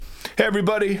Hey,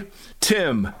 everybody.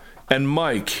 Tim and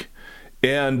Mike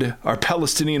and our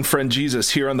Palestinian friend Jesus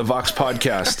here on the Vox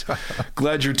Podcast.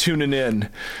 Glad you're tuning in.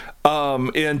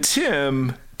 And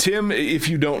Tim, if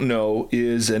you don't know,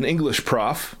 is an English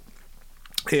prof.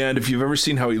 And if you've ever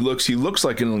seen how he looks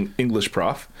like an English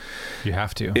prof. You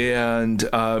have to. And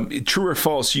true or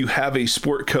false, you have a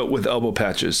sport coat with elbow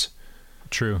patches.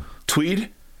 True.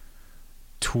 Tweed?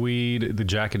 Tweed. The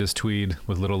jacket is tweed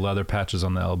with little leather patches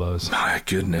on the elbows. My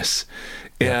goodness.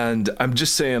 Yeah. And I'm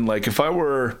just saying, like, if I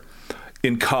were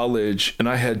in college and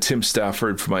I had Tim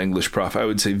Stafford for my English prof, I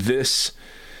would say this: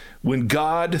 when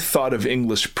God thought of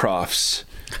English profs,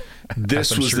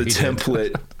 this was the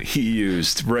template he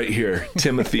used right here,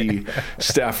 Timothy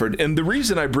Stafford. And the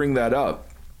reason I bring that up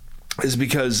is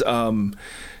because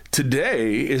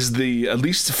today is at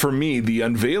least for me, the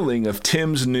unveiling of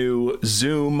Tim's new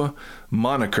Zoom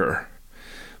moniker,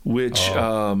 which,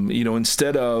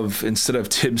 instead of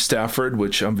Tim Stafford,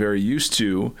 which I'm very used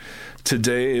to,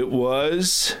 today it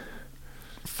was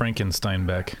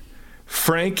Frankensteinbeck.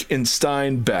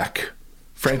 Frankensteinbeck.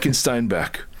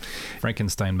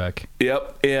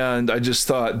 Yep. And I just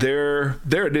thought, there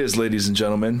it is, ladies and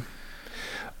gentlemen.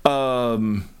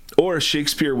 Or as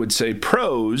Shakespeare would say,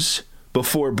 pros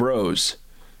before bros.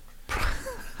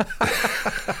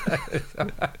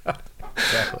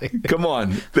 Exactly. Come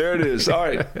on. There it is. All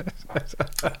right.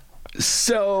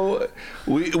 So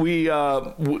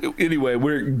anyway,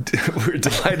 we're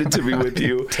delighted to be with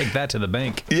you. Take that to the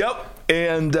bank. Yep.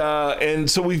 And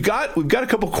so we've got a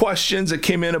couple questions that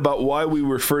came in about why we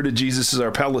refer to Jesus as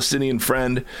our Palestinian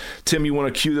friend. Tim, you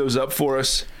want to cue those up for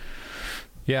us?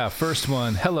 Yeah. First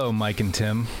one. Hello, Mike and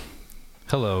Tim.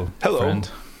 Hello,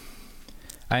 friend.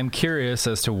 I'm curious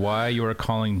as to why you are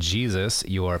calling Jesus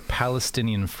your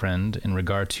Palestinian friend in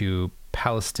regard to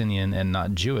Palestinian and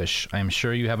not Jewish. I am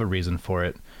sure you have a reason for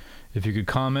it. If you could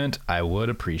comment, I would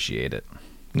appreciate it.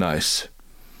 Nice.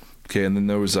 Okay, and then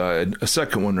there was a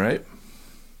second one, right?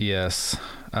 Yes.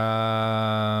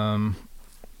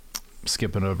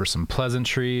 Skipping over some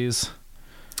pleasantries.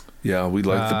 Yeah, we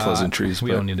like the pleasantries.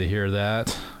 We don't need to hear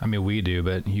that. I mean, we do,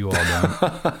 but you all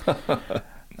don't.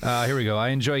 Here we go. I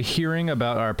enjoy hearing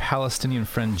about our Palestinian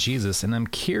friend Jesus, and I'm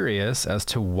curious as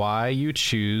to why you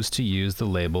choose to use the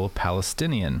label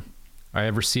Palestinian. I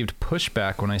have received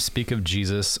pushback when I speak of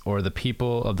Jesus or the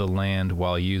people of the land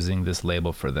while using this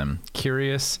label for them.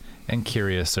 Curious and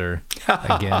curiouser.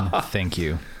 Again, thank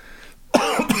you.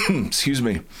 Excuse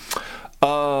me.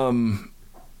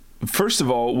 First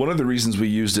of all, one of the reasons we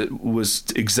used it was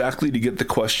exactly to get the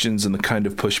questions and the kind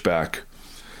of pushback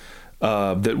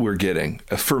that we're getting.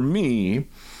 For me,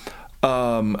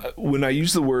 when I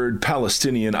use the word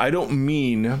Palestinian, I don't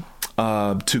mean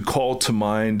to call to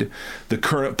mind the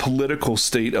current political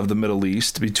state of the Middle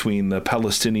East between the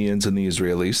Palestinians and the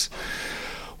Israelis.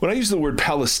 When I use the word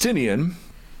Palestinian,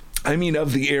 I mean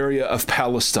of the area of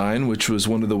Palestine, which was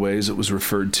one of the ways it was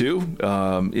referred to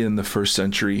in the first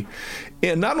century.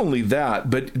 And not only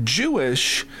that, but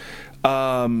Jewish,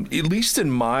 at least in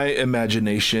my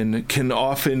imagination, can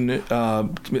often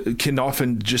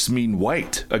just mean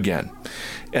white again,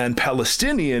 and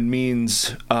Palestinian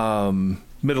means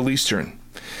Middle Eastern.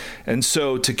 And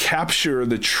so to capture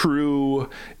the true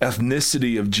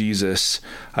ethnicity of Jesus,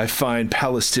 I find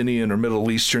Palestinian or Middle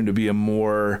Eastern to be a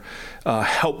more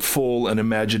helpful and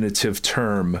imaginative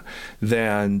term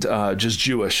than just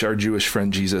Jewish, our Jewish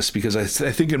friend Jesus, because I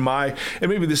think and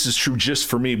maybe this is true just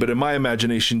for me, but in my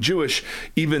imagination, Jewish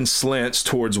even slants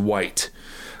towards white.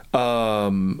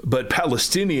 But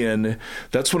Palestinian,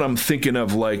 that's what I'm thinking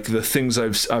of, like the things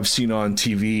I've seen on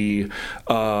TV,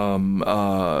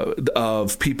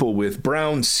 of people with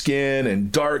brown skin and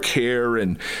dark hair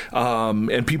and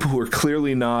people who are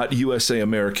clearly not USA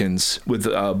Americans with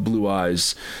blue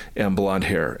eyes and blonde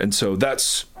hair. And so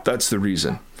that's the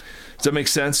reason. Does that make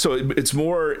sense? So it's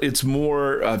more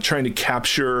trying to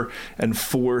capture and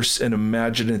force an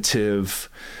imaginative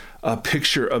a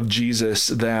picture of Jesus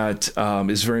that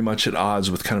is very much at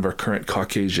odds with kind of our current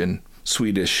Caucasian,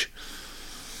 Swedish,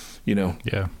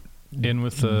 Yeah. In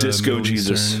with the disco Middle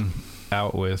Jesus. Eastern,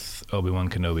 out with Obi-Wan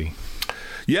Kenobi.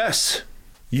 Yes.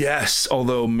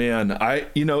 Although, man,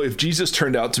 if Jesus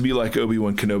turned out to be like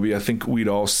Obi-Wan Kenobi, I think we'd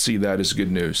all see that as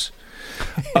good news.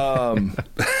 So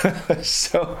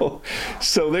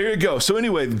there you go. So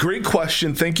anyway, great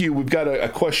question. Thank you. We've got a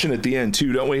question at the end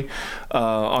too, don't we?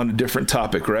 On a different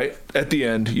topic, right? At the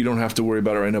end, you don't have to worry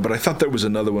about it right now, but I thought there was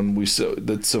another one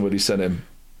that somebody sent in.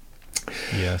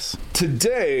 Yes.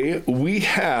 Today we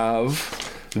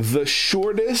have the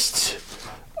shortest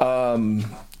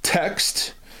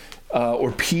text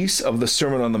or piece of the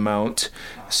Sermon on the Mount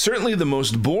certainly the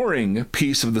most boring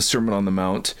piece of the Sermon on the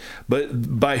Mount,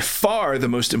 but by far the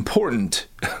most important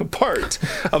part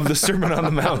of the Sermon on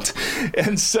the Mount.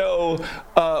 And so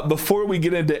before we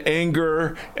get into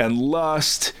anger and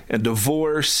lust and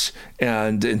divorce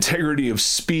and integrity of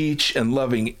speech and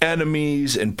loving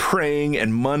enemies and praying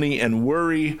and money and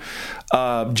worry,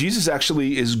 Jesus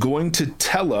actually is going to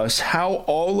tell us how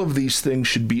all of these things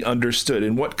should be understood,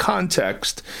 in what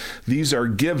context these are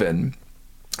given.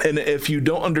 And if you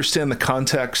don't understand the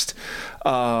context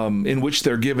in which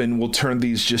they're given, we'll turn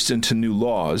these just into new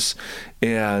laws,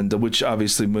 and which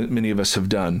obviously many of us have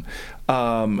done.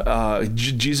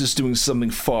 Jesus doing something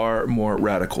far more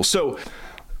radical. So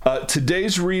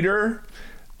today's reader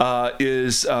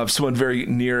is someone very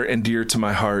near and dear to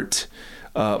my heart.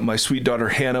 My sweet daughter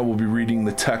Hannah will be reading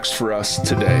the text for us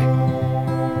today.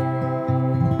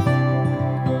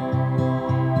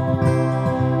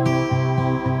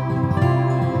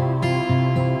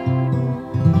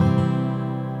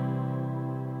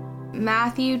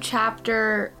 Matthew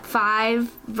chapter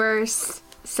 5, verse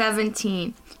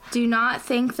 17. Do not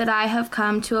think that I have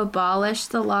come to abolish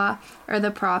the law or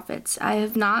the prophets. I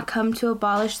have not come to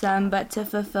abolish them, but to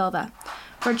fulfill them.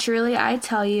 For truly I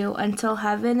tell you, until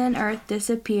heaven and earth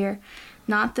disappear,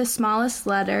 not the smallest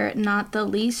letter, not the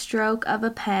least stroke of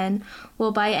a pen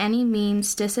will by any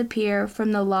means disappear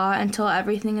from the law until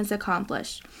everything is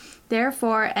accomplished.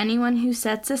 Therefore, anyone who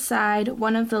sets aside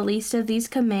one of the least of these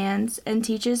commands and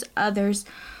teaches others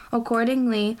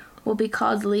accordingly will be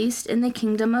called least in the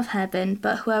kingdom of heaven,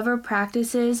 but whoever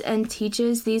practices and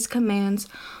teaches these commands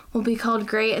will be called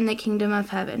great in the kingdom of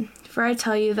heaven. For I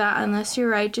tell you that unless your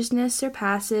righteousness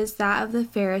surpasses that of the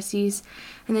Pharisees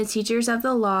and the teachers of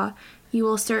the law, you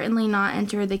will certainly not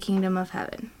enter the kingdom of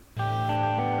heaven.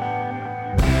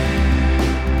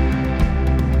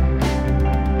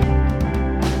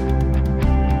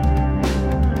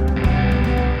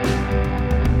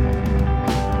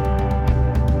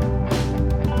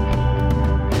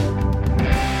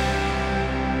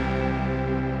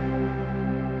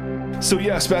 So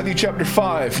yes, Matthew chapter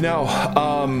 5.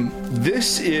 Now,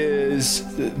 this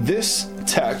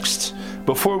text,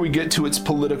 before we get to its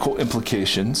political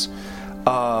implications,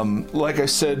 like I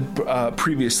said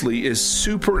previously, is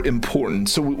super important.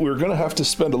 So we're going to have to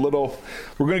spend we're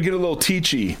going to get a little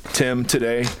teachy, Tim,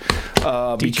 today,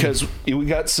 because we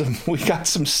got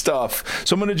some stuff.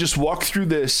 So I'm going to just walk through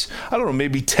this, I don't know,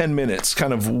 maybe 10 minutes,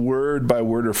 kind of word by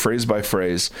word or phrase by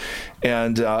phrase.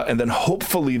 And then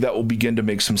hopefully that will begin to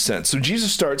make some sense. So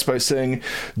Jesus starts by saying,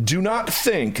 do not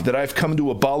think that I've come to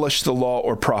abolish the law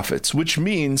or prophets, which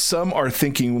means some are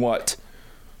thinking what?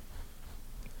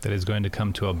 That is going to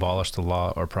come to abolish the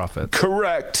law or prophets.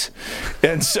 Correct.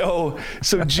 And so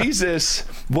Jesus,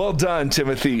 well done,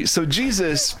 Timothy. So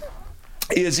Jesus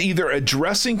is either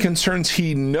addressing concerns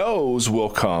he knows will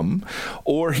come,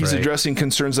 or he's addressing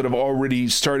concerns that have already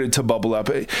started to bubble up.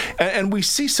 And we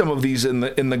see some of these in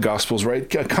the Gospels, right?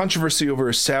 Controversy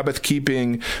over Sabbath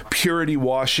keeping, purity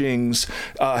washings,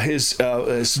 his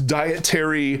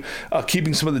dietary,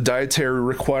 keeping some of the dietary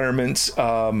requirements.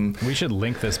 We should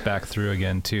link this back through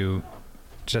again too,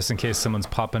 just in case someone's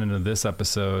popping into this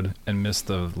episode and missed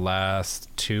the last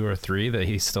 2 or 3, that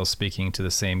he's still speaking to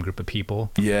the same group of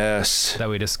people. Yes. That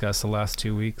we discussed the last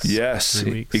 2 weeks. Yes,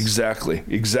 3 weeks.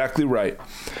 Exactly right.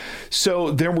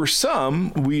 So there were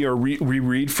some, we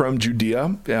read from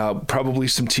Judea, probably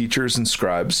some teachers and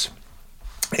scribes.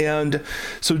 And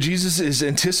so Jesus is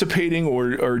anticipating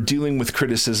or dealing with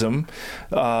criticism.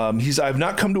 I've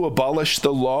not come to abolish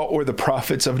the law or the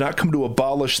prophets. I've not come to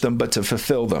abolish them, but to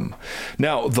fulfill them.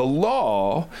 Now, the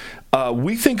law,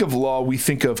 we think of law, we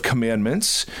think of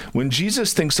commandments. When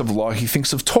Jesus thinks of law, he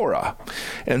thinks of Torah.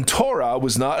 And Torah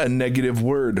was not a negative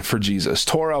word for Jesus.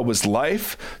 Torah was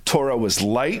life. Torah was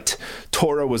light.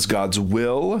 Torah was God's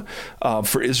will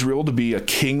for Israel to be a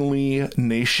kingly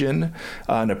nation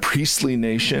and a priestly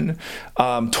nation.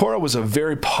 Torah was a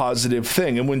very positive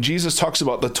thing. And when Jesus talks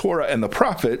about the Torah and the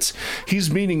prophets,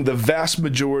 he's meaning the vast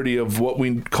majority of what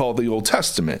we call the Old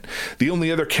Testament. The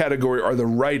only other category are the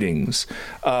writings.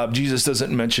 Jesus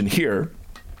doesn't mention here.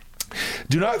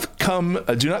 Do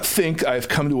not think I have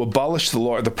come to abolish the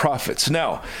law or the prophets.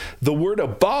 Now, the word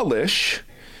abolish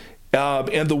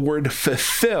and the word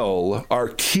fulfill are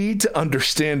key to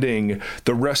understanding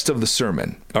the rest of the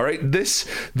sermon. All right, this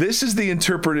is the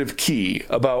interpretive key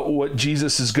about what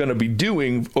Jesus is going to be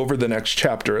doing over the next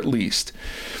chapter at least.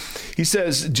 He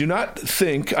says, do not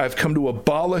think I've come to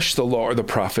abolish the law or the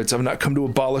prophets. I've not come to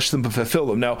abolish them, but fulfill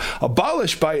them. Now,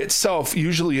 abolish by itself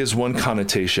usually is one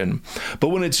connotation, but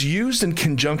when it's used in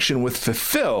conjunction with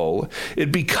fulfill,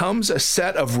 it becomes a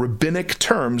set of rabbinic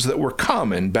terms that were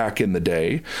common back in the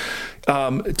day.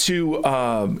 And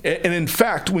in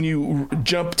fact, when you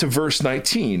jump to verse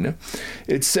 19,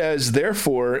 it says,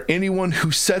 therefore, anyone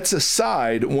who sets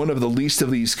aside one of the least of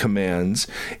these commands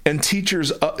and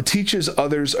teaches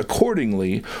others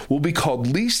accordingly will be called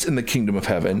least in the kingdom of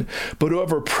heaven, but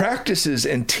whoever practices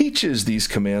and teaches these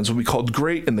commands will be called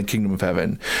great in the kingdom of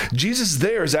heaven. Jesus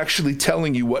there is actually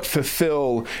telling you what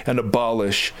fulfill and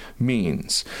abolish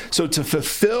means. So to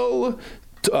fulfill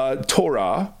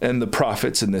Torah and the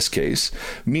prophets in this case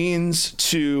means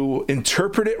to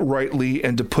interpret it rightly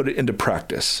and to put it into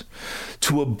practice.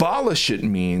 To abolish it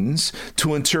means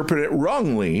to interpret it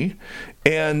wrongly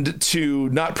and to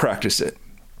not practice it,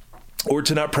 or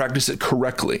to not practice it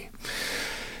correctly.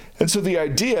 And so the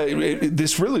idea,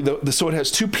 so it has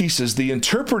two pieces: the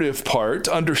interpretive part,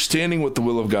 understanding what the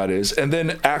will of God is, and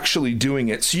then actually doing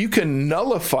it. So you can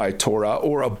nullify Torah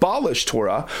or abolish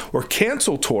Torah or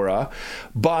cancel Torah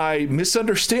by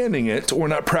misunderstanding it or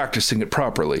not practicing it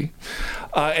properly.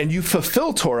 And you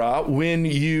fulfill Torah when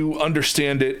you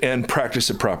understand it and practice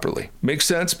it properly. Makes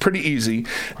sense? Pretty easy.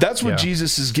 That's what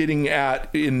Jesus is getting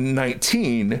at in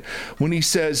 19 when he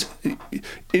says,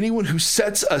 anyone who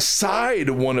sets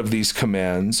aside one of these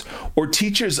commands or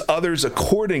teaches others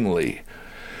accordingly.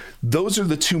 Those are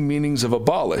the two meanings of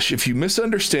abolish. If you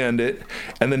misunderstand it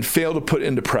and then fail to put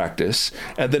into practice,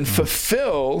 and then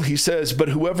fulfill, he says, but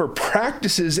whoever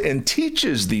practices and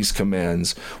teaches these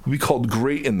commands will be called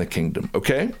great in the kingdom.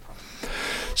 Okay?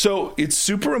 So it's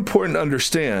super important to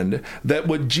understand that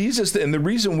what Jesus, and the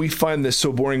reason we find this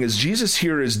so boring is Jesus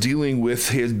here is dealing with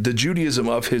the Judaism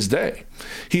of his day.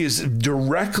 He is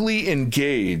directly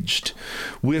engaged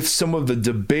with some of the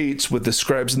debates with the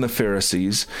scribes and the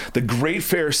Pharisees, the great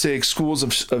Pharisaic schools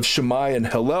of Shammai and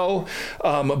Hillel,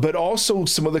 but also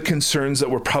some of the concerns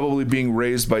that were probably being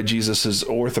raised by Jesus's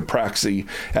orthopraxy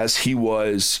as he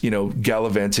was,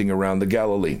 gallivanting around the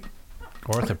Galilee.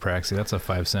 Orthopraxy, that's a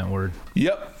 5-cent word.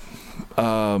 Yep.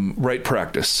 Right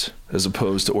practice as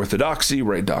opposed to orthodoxy,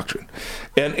 right doctrine.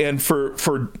 And for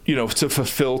to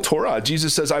fulfill Torah,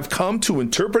 Jesus says, I've come to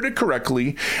interpret it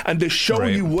correctly and to show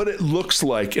you what it looks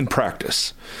like in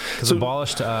practice. Because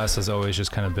abolish to us has always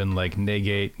just kind of been like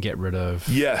negate, get rid of.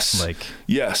 Yes.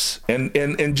 Yes.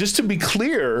 And just to be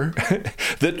clear,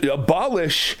 that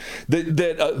abolish,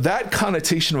 that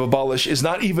connotation of abolish is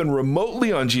not even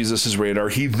remotely on Jesus's radar.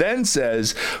 He then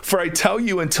says, for I tell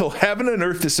you, until heaven and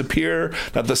earth disappear,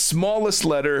 not the smallest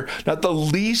letter, not the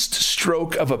least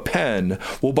stroke of a pen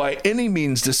will by any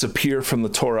means disappear from the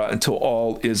Torah until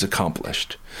all is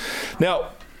accomplished. Now,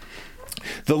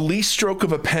 the least stroke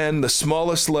of a pen, the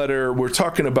smallest letter, we're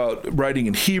talking about writing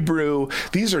in Hebrew.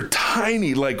 These are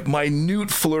tiny,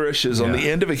 minute flourishes on the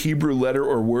end of a Hebrew letter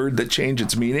or word that change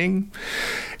its meaning.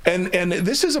 And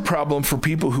this is a problem for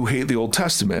people who hate the Old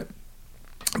Testament.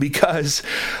 Because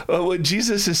what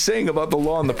Jesus is saying about the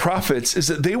law and the prophets is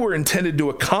that they were intended to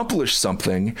accomplish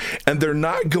something, and they're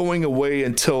not going away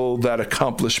until that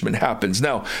accomplishment happens.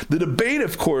 Now, the debate,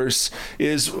 of course,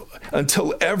 is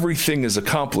until everything is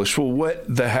accomplished. Well, what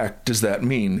the heck does that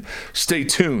mean? Stay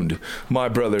tuned, my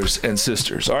brothers and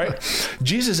sisters. All right?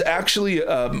 Jesus actually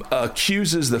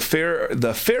accuses the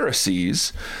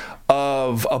Pharisees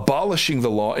of abolishing the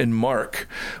law in Mark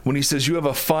when he says, you have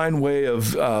a fine way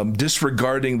of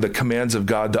disregarding the commands of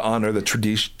God to honor the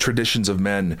traditions of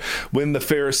men. When the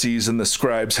Pharisees and the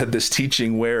scribes had this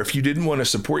teaching where if you didn't want to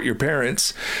support your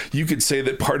parents, you could say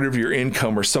that part of your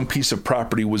income or some piece of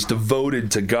property was devoted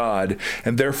to God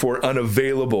and therefore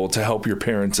unavailable to help your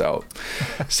parents out.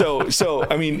 So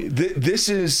I mean, this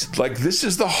is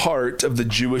the heart of the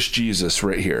Jewish Jesus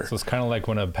right here. So it's kind of like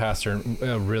when a pastor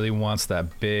really wants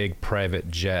that big private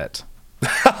jet.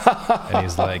 And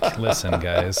he's like, listen,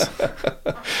 guys.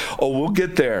 Oh, we'll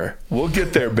get there. We'll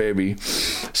get there, baby.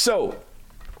 So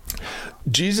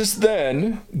Jesus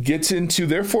then gets into,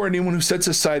 therefore, anyone who sets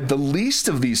aside the least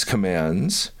of these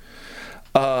commands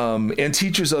and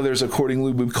teaches others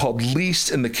accordingly will be called least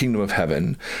in the kingdom of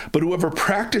heaven. But whoever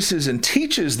practices and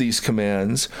teaches these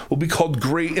commands will be called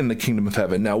great in the kingdom of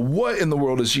heaven. Now, what in the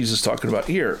world is Jesus talking about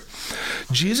here?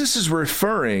 Jesus is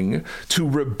referring to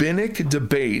rabbinic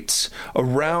debates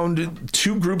around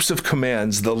two groups of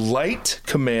commands, the light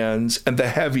commands and the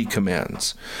heavy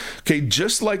commands. Okay,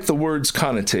 just like the words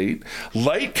connotate,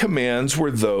 light commands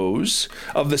were those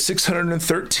of the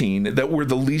 613 that were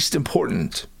the least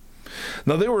important.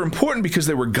 Now, they were important because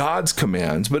they were God's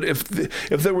commands, but if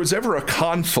there was ever a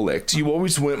conflict, you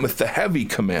always went with the heavy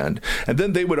command. And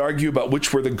then they would argue about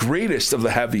which were the greatest of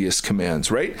the heaviest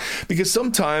commands, right? Because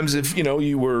sometimes if,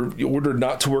 you were ordered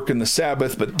not to work in the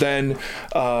Sabbath, but then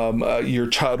your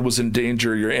child was in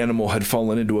danger, your animal had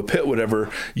fallen into a pit, whatever,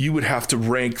 you would have to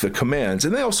rank the commands.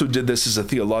 And they also did this as a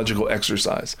theological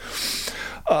exercise.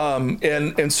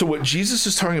 And so what Jesus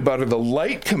is talking about are the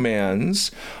light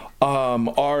commands,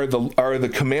 are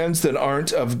the commands that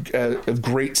aren't of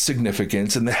great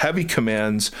significance, and the heavy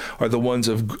commands are the ones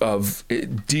of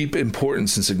deep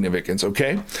importance and significance.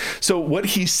 Okay, so what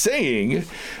he's saying,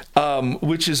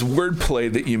 which is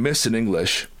wordplay that you miss in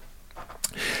English.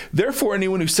 Therefore,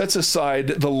 anyone who sets aside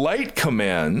the light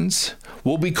commands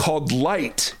will be called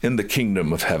light in the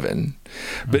kingdom of heaven.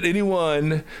 But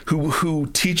anyone who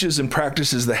teaches and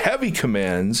practices the heavy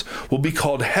commands will be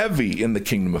called heavy in the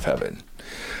kingdom of heaven.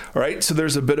 All right, so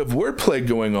there's a bit of wordplay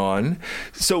going on.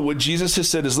 So what Jesus has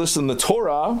said is, listen, the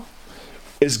Torah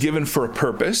is given for a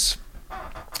purpose,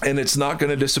 and it's not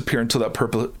going to disappear until that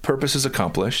purpose is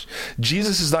accomplished.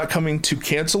 Jesus is not coming to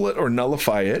cancel it or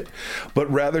nullify it, but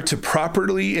rather to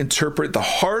properly interpret the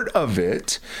heart of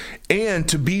it and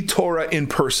to be Torah in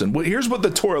person. Well, here's what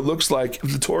the Torah looks like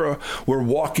if the Torah were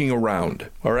walking around,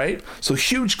 all right? So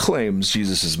huge claims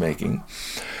Jesus is making.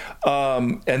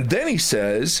 And then he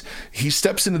says, he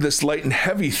steps into this light and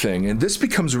heavy thing, and this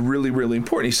becomes really, really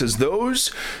important. He says, those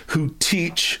who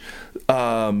teach,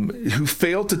 who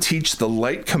fail to teach the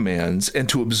light commands and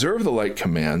to observe the light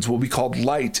commands will be called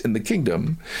light in the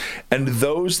kingdom. And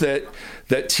those that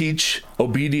teach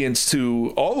obedience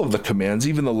to all of the commands,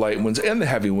 even the light ones and the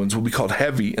heavy ones, will be called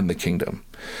heavy in the kingdom.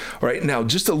 All right, now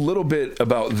just a little bit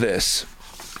about this.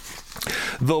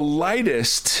 The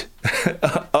lightest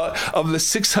of the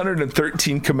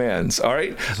 613 commands, all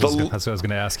right? That's what I was going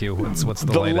to ask you. What's the lightest?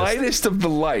 The lightest of the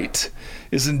light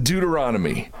is in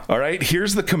Deuteronomy, all right?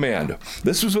 Here's the command.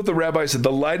 This was what the rabbi said,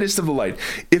 the lightest of the light.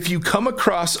 If you come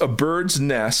across a bird's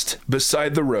nest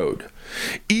beside the road,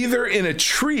 either in a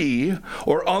tree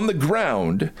or on the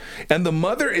ground, and the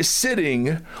mother is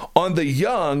sitting on the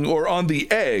young or on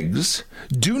the eggs,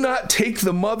 do not take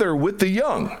the mother with the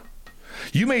young.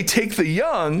 You may take the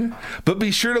young, but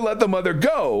be sure to let the mother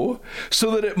go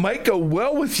so that it might go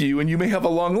well with you and you may have a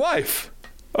long life.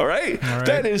 All right?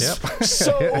 That is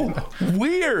so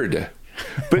weird.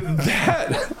 But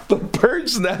the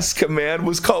bird's nest command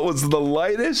was the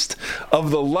lightest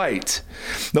of the light.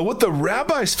 Now, what the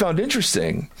rabbis found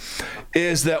interesting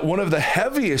is that one of the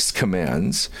heaviest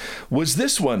commands was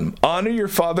this one: honor your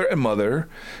father and mother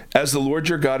as the Lord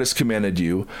your God has commanded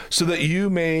you, so that you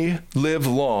may live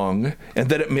long and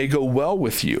that it may go well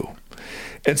with you.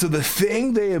 And so the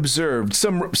thing they observed,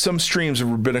 some streams of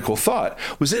rabbinical thought,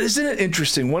 was, isn't it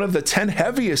interesting, one of the 10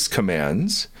 heaviest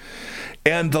commands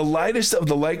and the lightest of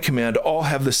the light command all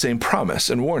have the same promise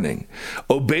and warning.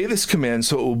 Obey this command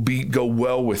so it will go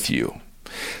well with you.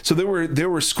 So there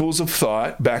were schools of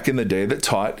thought back in the day that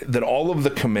taught that all of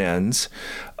the commands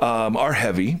are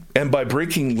heavy, and by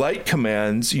breaking light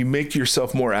commands, you make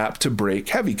yourself more apt to break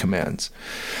heavy commands.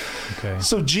 Okay.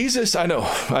 So Jesus, I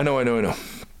know.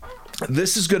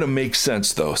 This is going to make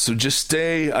sense though. So just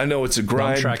stay. I know it's a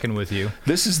grind. I'm tracking with you.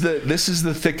 This is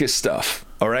the thickest stuff.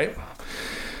 All right.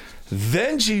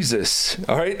 Then Jesus,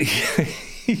 all right.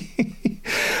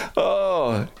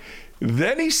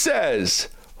 Then he says,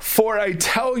 for I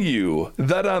tell you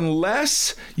that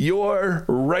unless your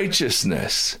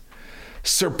righteousness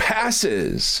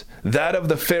surpasses that of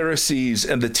the Pharisees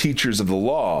and the teachers of the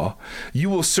law, you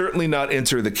will certainly not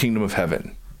enter the kingdom of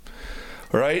heaven.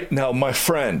 All right. Now, my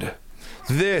friend,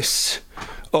 good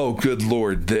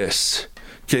Lord, this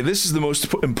is the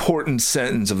most important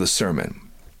sentence of the sermon.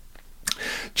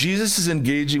 Jesus is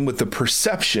engaging with the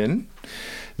perception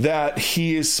that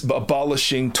he is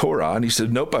abolishing Torah, and he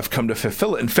said, nope, I've come to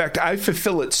fulfill it. In fact, I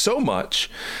fulfill it so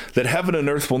much that heaven and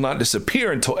earth will not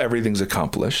disappear until everything's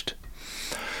accomplished.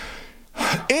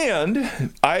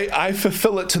 And I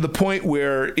fulfill it to the point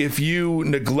where if you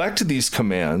neglect these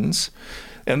commands,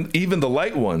 and even the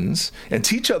light ones, and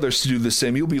teach others to do the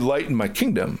same, you'll be light in my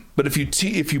kingdom. But if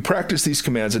you practice these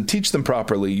commands and teach them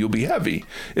properly, you'll be heavy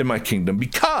in my kingdom.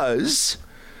 Because,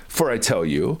 for I tell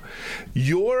you,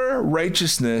 your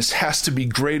righteousness has to be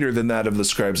greater than that of the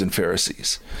scribes and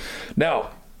Pharisees. Now,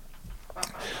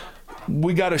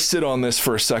 we got to sit on this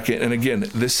for a second. And again,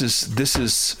 this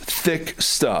is thick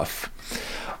stuff.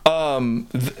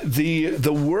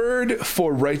 The word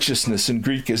for righteousness in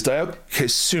Greek is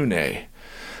dikaiosune.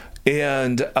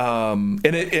 And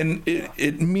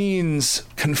it means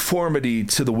conformity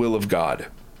to the will of God.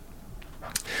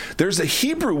 there's a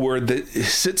Hebrew word that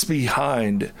sits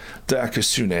behind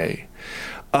dakasune,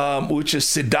 which is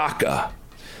tzedakah,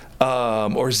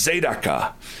 or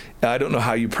tzedakah. I don't know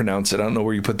how you pronounce it. I don't know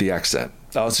where you put the accent.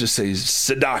 I'll just say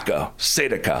tzedakah.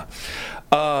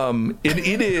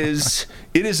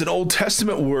 It is an Old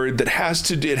Testament word that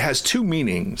it has two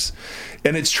meanings,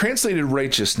 and it's translated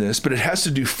righteousness, but it has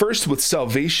to do first with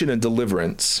salvation and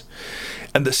deliverance.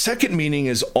 And the second meaning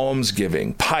is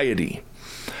almsgiving, piety.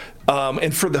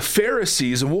 And for the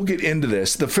Pharisees, and we'll get into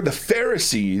this, for the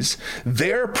Pharisees,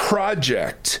 their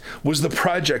project was the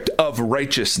project of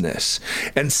righteousness.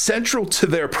 And central to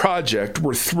their project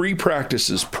were three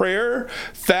practices: prayer,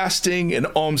 fasting, and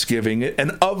almsgiving.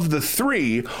 And of the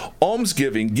three,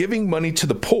 almsgiving, giving money to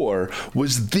the poor,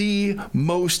 was the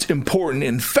most important.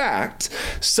 In fact,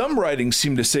 some writings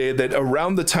seem to say that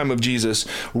around the time of Jesus,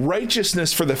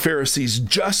 righteousness for the Pharisees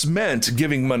just meant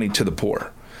giving money to the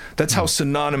poor. That's how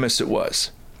synonymous it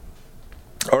was.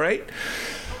 All right?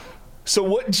 So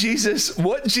what Jesus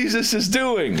is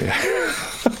doing?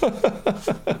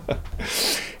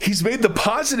 He's made the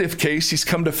positive case. He's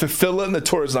come to fulfill it, and the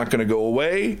Torah is not going to go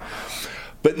away.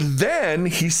 But then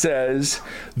he says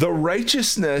the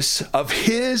righteousness of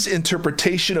his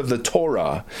interpretation of the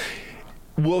Torah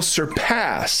will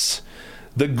surpass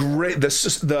the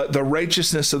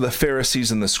righteousness of the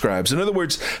Pharisees and the scribes. In other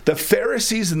words, the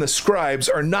Pharisees and the scribes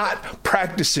are not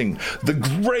practicing the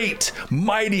great,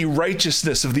 mighty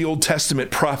righteousness of the Old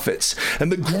Testament prophets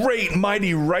and the great,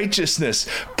 mighty righteousness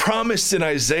promised in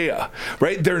Isaiah,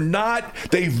 right?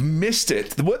 They've missed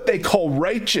it. What they call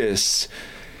righteous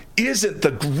isn't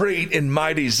the great and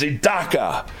mighty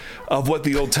tzedakah of what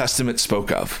the Old Testament spoke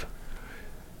of.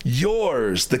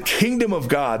 Yours, the kingdom of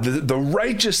God, the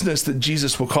righteousness that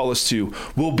Jesus will call us to,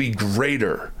 will be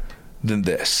greater than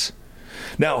this.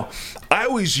 Now, I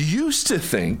always used to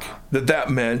think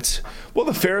that meant, well,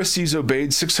 the Pharisees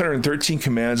obeyed 613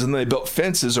 commands and they built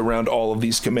fences around all of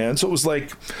these commands. So it was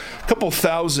like a couple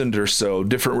thousand or so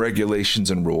different regulations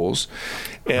and rules.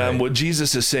 And What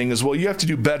Jesus is saying is, well, you have to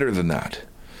do better than that.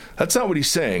 That's not what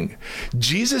he's saying.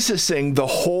 Jesus is saying the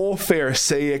whole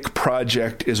Pharisaic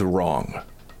project is wrong.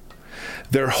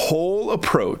 Their whole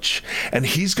approach, and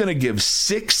he's going to give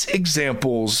 6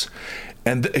 examples,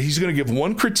 and he's going to give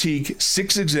one critique,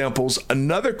 6 examples,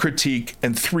 another critique,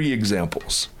 and 3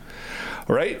 examples.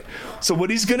 All right? So what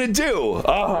he's going to do,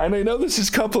 and I know this is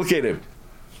complicated,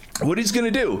 what he's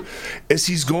going to do is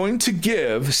he's going to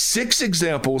give 6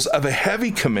 examples of a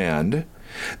heavy command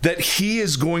that he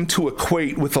is going to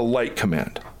equate with a light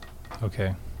command.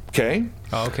 Okay. Okay?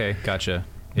 Oh, okay. Gotcha.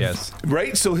 Yes.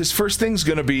 Right? So his first thing's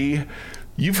going to be,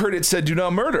 you've heard it said, do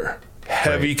not murder.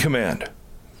 Heavy command.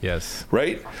 Yes.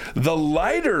 Right? The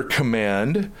lighter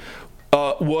command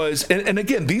was, and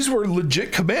again, these were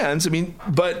legit commands. I mean,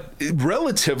 but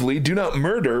relatively, do not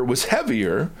murder was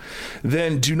heavier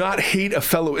than do not hate a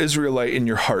fellow Israelite in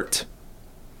your heart.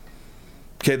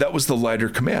 Okay, that was the lighter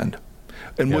command.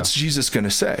 And what's Jesus going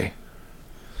to say?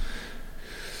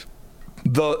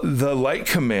 The light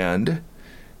command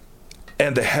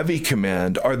and the heavy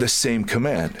command are the same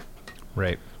command.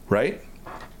 Right. Right?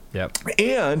 Yep.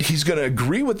 And he's going to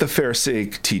agree with the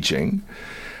Pharisaic teaching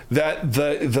that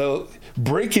the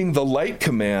breaking the light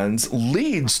commands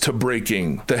leads to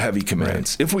breaking the heavy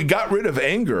commands. Right. If we got rid of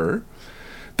anger,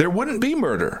 there wouldn't be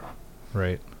murder.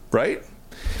 Right. Right?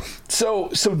 So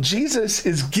Jesus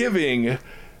is giving,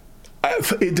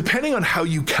 depending on how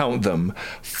you count them,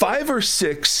 5 or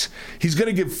 6, he's going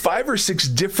to give 5 or 6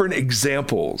 different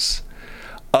examples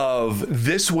of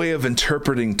this way of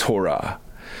interpreting Torah.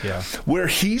 Yeah. Where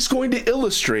he's going to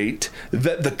illustrate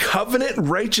that the covenant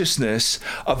righteousness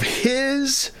of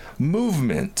his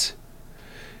movement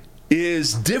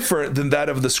is different than that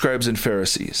of the scribes and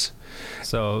Pharisees.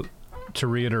 So, to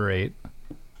reiterate,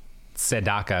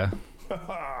 tzedakah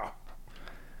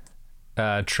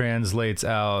translates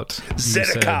out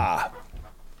tzedakah,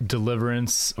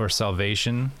 deliverance or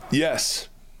salvation. Yes.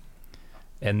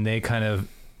 And they kind of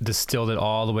distilled it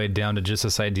all the way down to just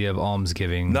this idea of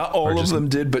almsgiving. Not all of them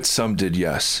did, but some did,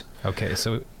 yes. Okay,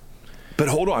 so... But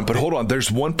hold on.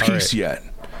 There's one piece yet.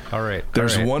 All right.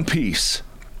 There's one piece.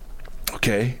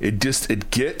 Okay? It gets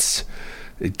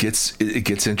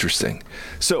interesting.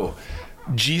 So,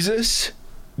 Jesus,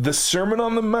 the Sermon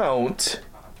on the Mount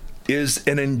is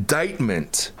an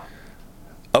indictment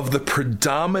of the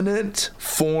predominant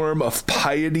form of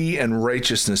piety and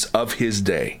righteousness of his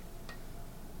day.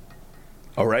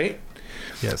 All right?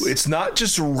 Yes. It's not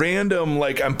just random,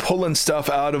 like I'm pulling stuff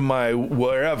out of my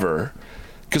wherever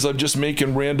because I'm just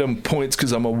making random points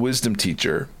because I'm a wisdom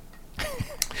teacher.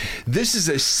 This is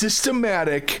a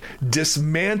systematic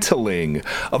dismantling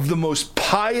of the most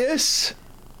pious,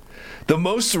 the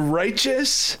most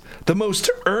righteous, the most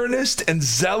earnest and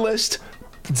zealous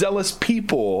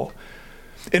people.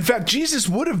 In fact, Jesus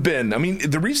would have been,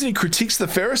 the reason he critiques the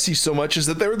Pharisees so much is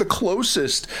that they were the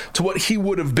closest to what he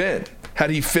would have been had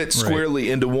he fit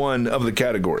squarely into one of the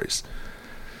categories.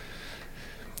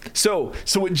 So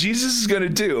what Jesus is going to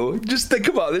do, just think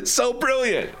about it, it's so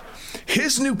brilliant.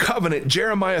 His new covenant,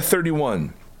 Jeremiah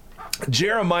 31.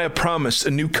 Jeremiah promised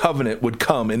a new covenant would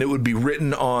come, and it would be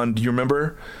written on, do you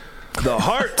remember? The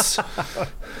hearts.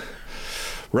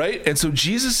 Right? And so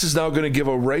Jesus is now going to give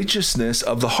a righteousness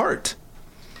of the heart.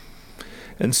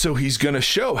 And so he's going to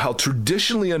show how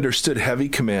traditionally understood heavy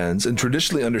commands and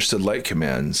traditionally understood light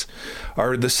commands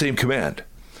are the same command.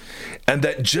 And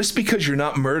that just because you're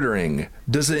not murdering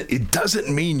doesn't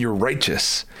mean you're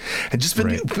righteous. And just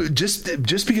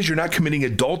because you're not committing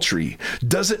adultery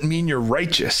doesn't mean you're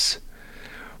righteous.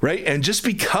 Right? And just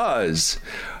because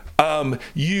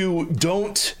you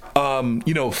don't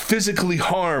physically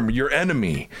harm your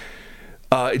enemy,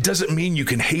 it doesn't mean you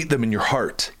can hate them in your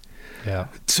heart. Yeah.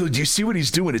 So do you see what he's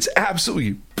doing? It's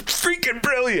absolutely freaking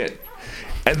brilliant.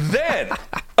 And then,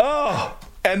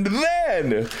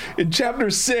 in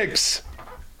chapter 6,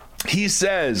 he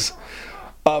says,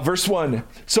 verse 1,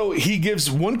 so he gives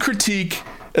one critique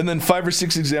and then 5 or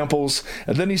 6 examples.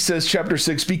 And then he says, chapter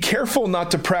 6, be careful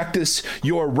not to practice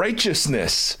your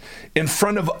righteousness in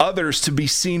front of others to be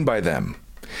seen by them.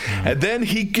 And then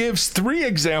he gives 3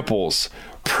 examples: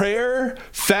 prayer,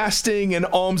 fasting, and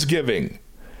almsgiving.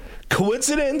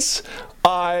 Coincidence?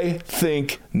 I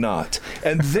think not.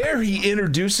 And there he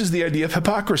introduces the idea of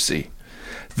hypocrisy,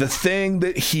 the thing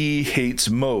that he hates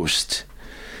most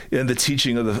in the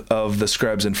teaching of the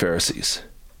scribes and Pharisees.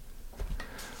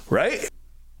 Right?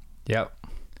 Yep.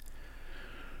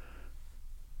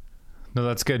 No,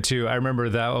 that's good too. I remember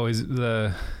that always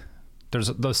there's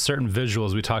those certain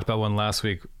visuals. We talked about one last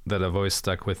week that have always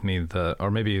stuck with me. Or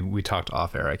maybe we talked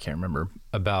off air, I can't remember,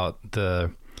 about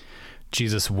the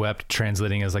Jesus wept,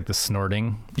 translating as like the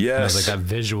snorting. Yes. And it was like that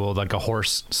visual, like a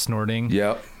horse snorting.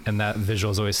 Yep. And that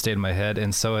visual has always stayed in my head.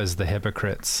 And so has the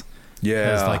hypocrites. Yeah.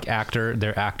 As like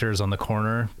they're actors on the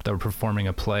corner that were performing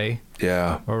a play.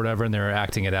 Yeah. Or whatever. And they were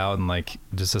acting it out. And like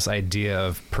just this idea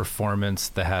of performance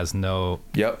that has no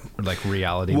like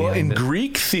reality. Well, in it.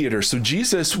 Greek theater, so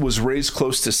Jesus was raised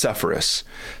close to Sepphoris.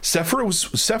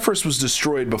 Sepphoris was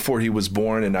destroyed before he was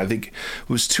born. And I think it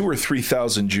was 2,000 or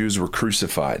 3,000 Jews were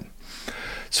crucified.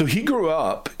 So he grew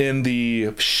up in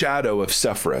the shadow of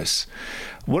Sepphoris.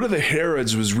 One of the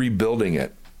Herods was rebuilding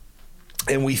it.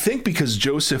 And we think because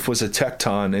Joseph was a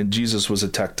tecton and Jesus was a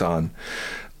tecton,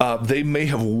 they may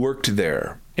have worked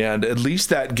there. And at least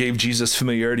that gave Jesus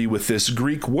familiarity with this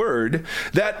Greek word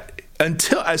that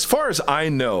until, as far as I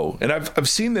know, and I've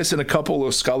seen this in a couple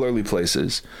of scholarly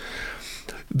places,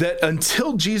 that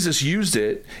until Jesus used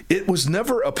it, it was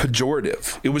never a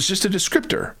pejorative. It was just a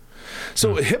descriptor.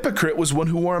 So a hypocrite was one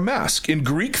who wore a mask. In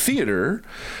Greek theater,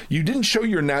 you didn't show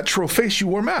your natural face, you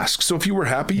wore masks. So if you were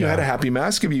happy, you had a happy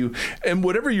mask of you. And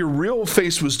whatever your real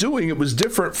face was doing, it was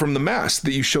different from the mask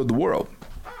that you showed the world.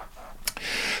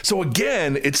 So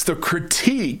again, it's the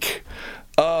critique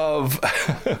of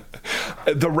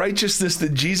the righteousness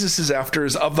that Jesus is after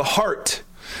is of the heart.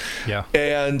 Yeah.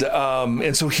 And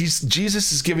so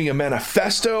Jesus is giving a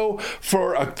manifesto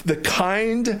for the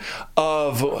kind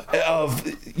of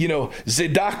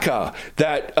tzedakah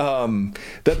that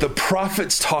the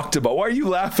prophets talked about. Why are you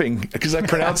laughing? Because I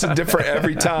pronounce it different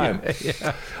every time.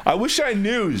 Yeah. I wish I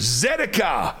knew.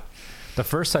 Tzedakah. The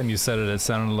first time you said it, it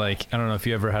sounded like, I don't know if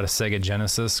you ever had a Sega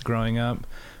Genesis growing up.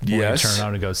 Yes. You turn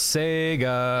on and go,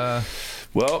 Sega.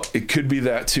 Well, it could be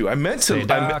that too. I meant to.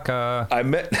 Tzedakah. I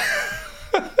meant.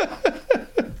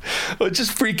 Well, it's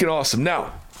just freaking awesome.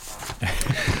 Now,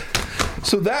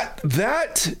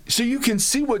 so you can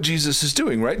see what Jesus is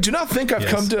doing, right? Do not think I've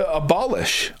come to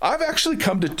abolish. I've actually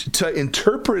come to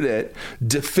interpret it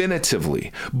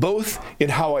definitively, both in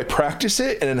how I practice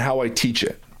it and in how I teach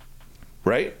it.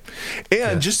 Right?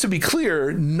 And just to be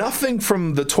clear, nothing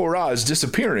from the Torah is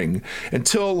disappearing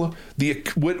until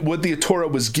what the Torah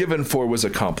was given for was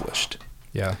accomplished.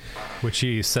 Yeah, which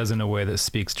he says in a way that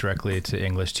speaks directly to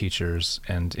English teachers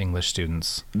and English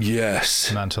students.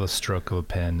 Yes. Not until a stroke of a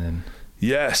pen. And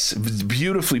yes,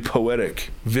 beautifully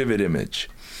poetic, vivid image.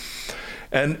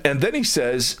 And then he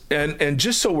says, and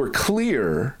just so we're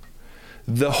clear,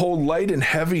 the whole light and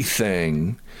heavy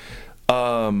thing,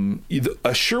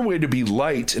 a sure way to be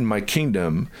light in my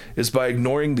kingdom is by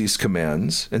ignoring these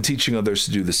commands and teaching others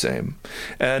to do the same.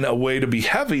 And a way to be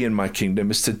heavy in my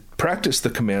kingdom is to practice the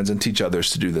commands and teach others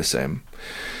to do the same.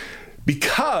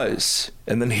 Because,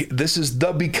 and then this is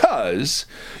the because,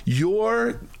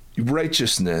 your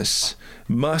righteousness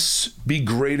must be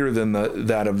greater than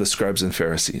that of the scribes and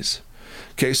Pharisees.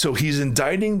 Okay, so he's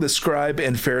indicting the scribe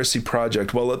and Pharisee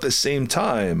project while at the same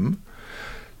time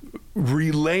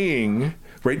relaying,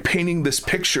 right, painting this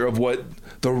picture of what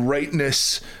the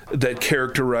rightness that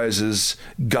characterizes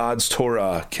God's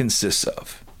Torah consists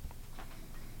of.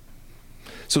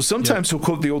 So sometimes he'll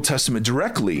quote the Old Testament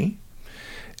directly,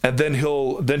 and then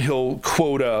he'll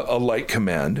quote a light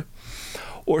command.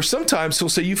 Or sometimes he'll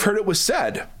say, "You've heard it was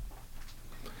said,"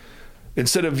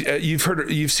 instead of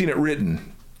you've seen it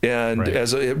written, and right,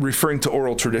 as referring to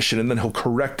oral tradition, and then he'll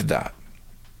correct that.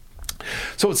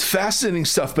 So it's fascinating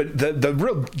stuff, but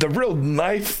the real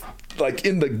knife, like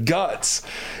in the guts,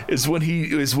 is when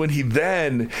he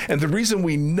then, and the reason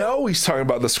we know he's talking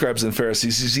about the scribes and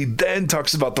Pharisees is he then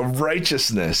talks about the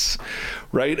righteousness,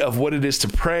 right, of what it is to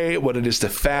pray, what it is to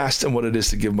fast, and what it is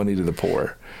to give money to the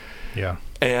poor. Yeah.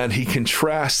 And he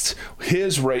contrasts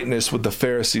his rightness with the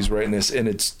Pharisees' rightness, and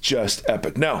it's just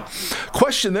epic. Now,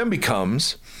 question then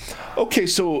becomes, okay,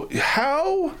 so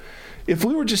how, if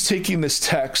we were just taking this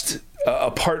text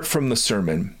apart from the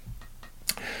sermon,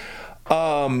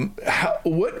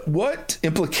 what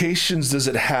implications does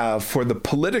it have for the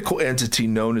political entity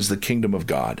known as the kingdom of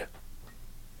God?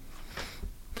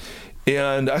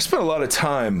 And I spent a lot of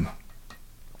time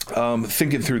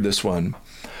thinking through this one,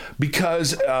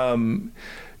 because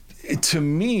to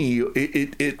me,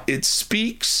 it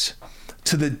speaks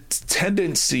to the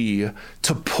tendency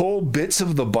to pull bits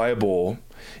of the Bible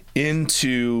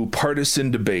into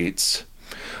partisan debates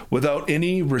without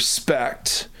any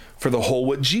respect for the whole.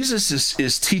 What Jesus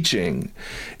is teaching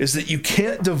is that you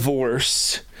can't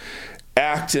divorce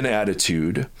act and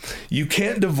attitude. You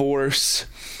can't divorce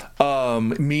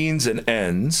means and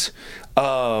ends.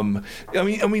 Think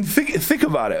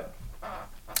about it.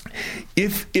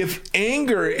 If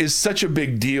anger is such a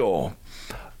big deal,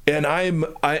 and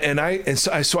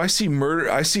so I see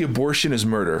murder, I see abortion as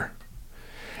murder,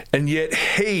 and yet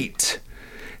hate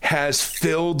has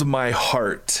filled my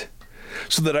heart,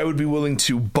 so that I would be willing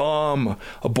to bomb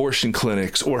abortion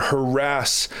clinics or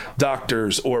harass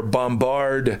doctors or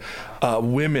bombard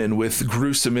women with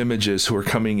gruesome images who are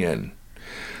coming in.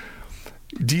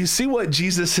 Do you see what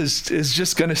Jesus is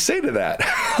just going to say to that?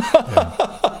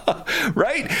 Yeah.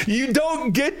 Right? You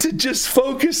don't get to just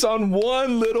focus on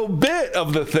one little bit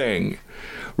of the thing,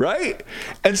 right?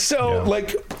 And so,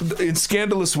 like in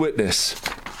Scandalous Witness,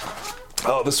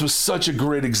 oh, this was such a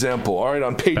great example. All right,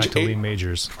 on page Lee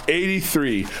Majors.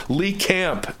 83, Lee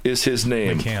Camp is his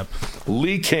name.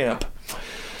 Lee Camp.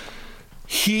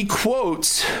 He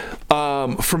quotes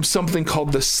from something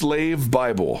called the Slave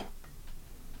Bible.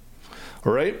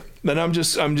 All right, and I'm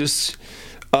just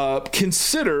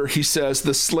consider, he says,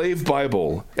 the Slave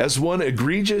Bible as one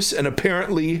egregious and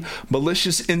apparently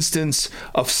malicious instance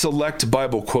of select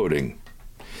Bible quoting.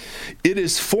 It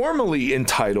is formally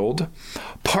entitled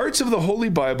Parts of the Holy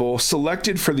Bible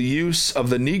Selected for the Use of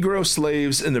the Negro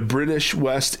Slaves in the British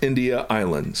West India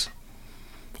Islands.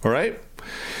 All right?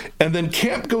 And then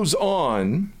Camp goes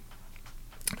on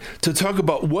to talk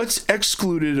about what's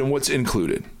excluded and what's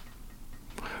included.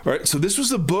 All right, so this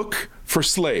was a book for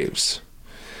slaves.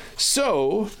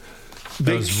 So it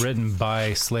was written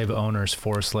by slave owners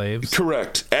for slaves.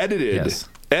 Correct.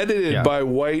 Edited by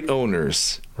white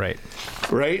owners. Right.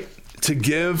 To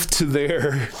give to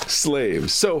their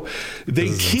slaves. So they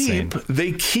keep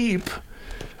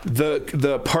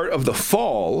the part of the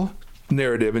fall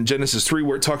narrative in Genesis 3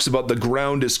 where it talks about the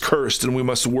ground is cursed and we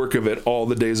must work of it all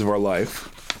the days of our life.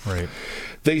 Right.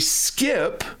 They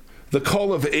skip the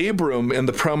call of Abram and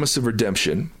the promise of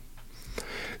redemption.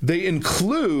 They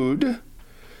include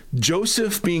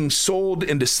Joseph being sold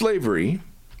into slavery.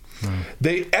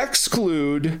 They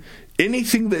exclude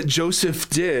anything that Joseph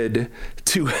did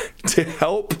to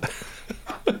help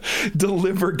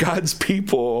deliver God's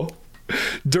people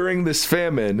during this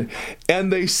famine.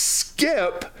 And they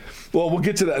skip, well, we'll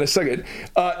get to that in a second.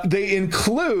 They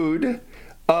include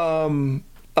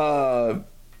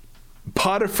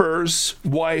Potiphar's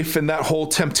wife and that whole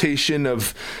temptation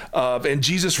of and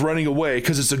Jesus running away,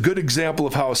 because it's a good example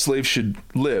of how a slave should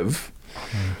live,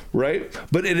 right?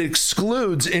 But it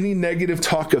excludes any negative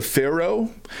talk of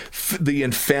Pharaoh, the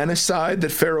infanticide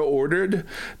that Pharaoh ordered,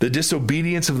 the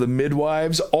disobedience of the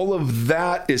midwives. All of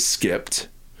that is skipped,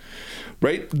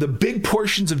 right? The big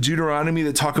portions of Deuteronomy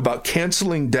that talk about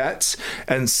canceling debts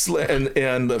and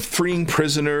freeing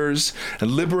prisoners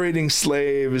and liberating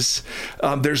slaves.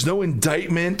 There's no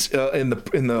indictment in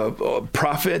the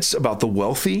prophets about the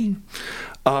wealthy.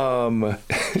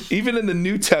 Even in the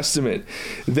New Testament,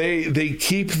 they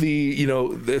keep the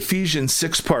Ephesians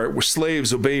 6 part where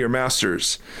slaves obey your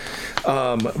masters,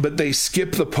 but they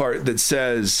skip the part that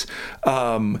says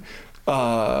that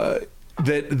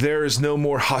there is no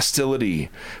more hostility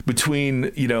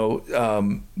between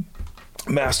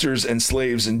masters and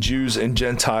slaves and Jews and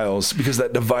Gentiles, because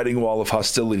that dividing wall of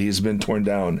hostility has been torn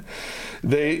down.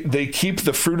 They keep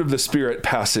the fruit of the Spirit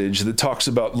passage that talks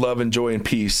about love and joy and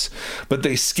peace, but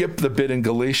they skip the bit in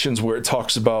Galatians where it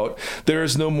talks about there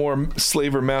is no more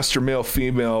slave or master, male,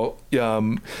 female,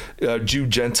 Jew,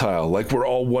 Gentile, like we're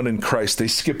all one in Christ. They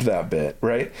skip that bit,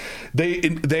 right?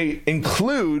 They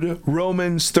include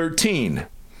Romans 13.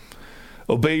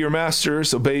 Obey your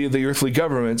masters, obey the earthly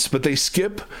governments, but they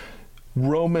skip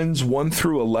Romans 1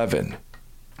 through 11.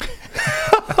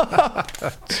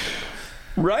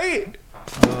 Right?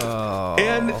 Oh.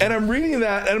 And I'm reading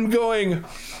that and I'm going,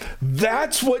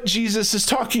 that's what Jesus is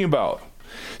talking about.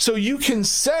 So you can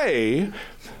say,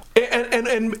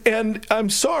 and I'm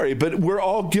sorry, but we're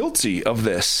all guilty of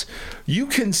this. You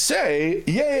can say,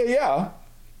 yeah.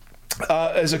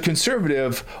 As a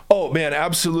conservative, oh man,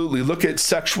 absolutely. Look at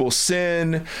sexual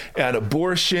sin and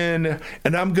abortion,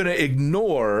 and I'm going to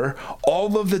ignore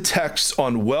all of the texts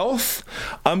on wealth.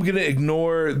 I'm going to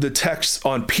ignore the texts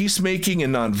on peacemaking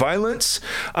and nonviolence.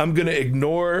 I'm going to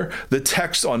ignore the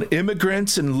texts on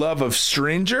immigrants and love of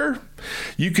stranger.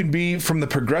 You can be from the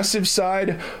progressive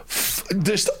side,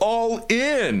 just all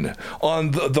in on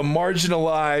the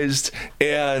marginalized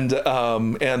and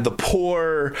the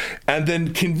poor, and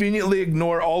then conveniently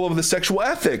ignore all of the sexual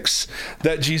ethics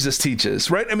that Jesus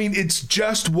teaches, right? I mean, it's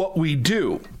just what we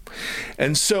do.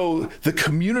 And so the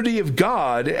community of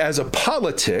God as a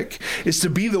politic is to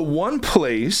be the one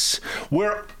place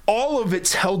where all of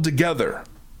it's held together,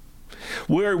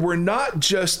 where we're not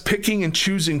just picking and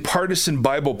choosing partisan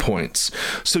Bible points.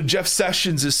 So Jeff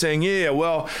Sessions is saying,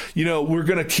 we're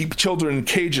going to keep children in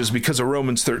cages because of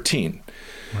Romans 13.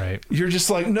 Right. You're just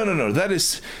like, no.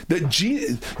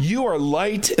 You are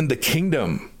light in the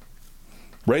kingdom,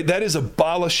 right? That is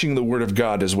abolishing the word of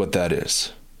God is what that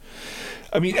is.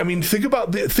 I mean, think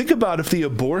about if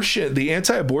the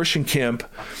anti-abortion camp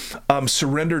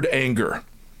surrendered anger.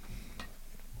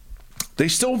 They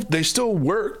still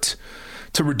worked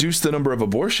to reduce the number of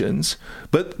abortions,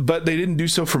 but they didn't do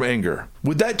so from anger.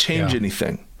 Would that change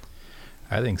anything?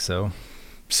 I think so.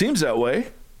 Seems that way.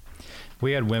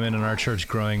 We had women in our church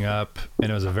growing up, and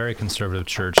it was a very conservative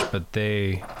church, but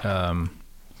they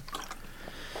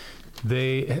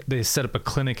set up a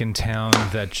clinic in town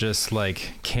that just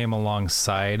like came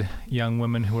alongside young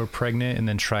women who were pregnant and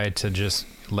then tried to just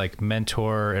like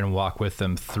mentor and walk with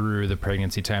them through the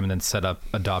pregnancy time and then set up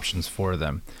adoptions for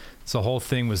them. So the whole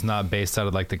thing was not based out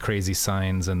of like the crazy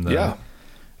signs and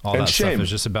all that stuff. It was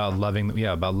just about loving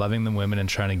the women and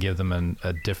trying to give them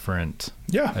a different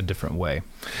way.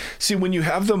 See, when you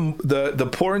have the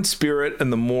poor in spirit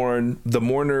and the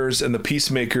mourners and the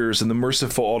peacemakers and the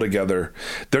merciful all together,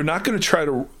 they're not going to try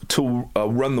to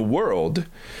run the world.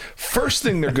 First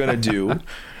thing they're going to do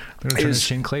is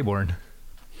Shane Claiborne.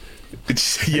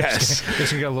 Yes.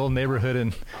 Just got a little neighborhood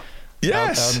and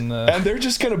yes, and they're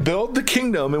just going to build the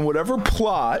kingdom in whatever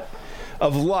plot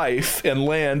of life and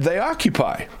land they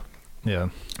occupy. Yeah.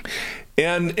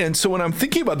 And so when I'm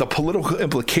thinking about the political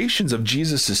implications of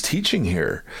Jesus's teaching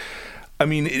here, I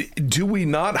mean, do we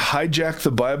not hijack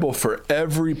the Bible for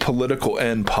every political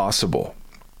end possible?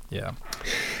 Yeah.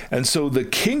 And so the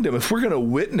kingdom, if we're going to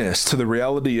witness to the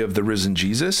reality of the risen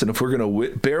Jesus, and if we're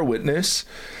going to bear witness,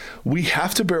 we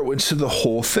have to bear witness to the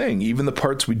whole thing, even the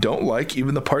parts we don't like,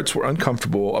 even the parts we're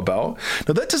uncomfortable about.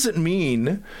 Now, that doesn't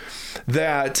mean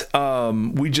that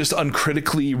we just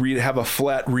uncritically have a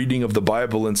flat reading of the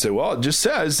Bible and say, well, it just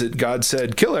says that God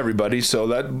said kill everybody, so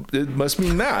that it must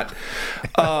mean that.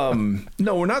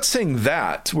 No, we're not saying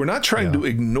that. We're not trying to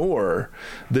ignore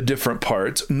the different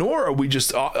parts, nor are we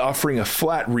just offering a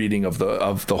flat reading of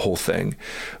the whole thing.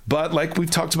 But like we've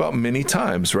talked about many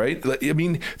times, right? I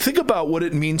mean, think about what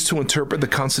it means to interpret the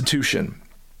Constitution.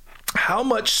 How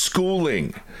much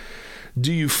schooling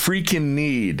do you freaking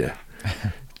need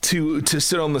to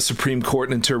sit on the Supreme Court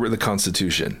and interpret the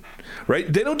Constitution,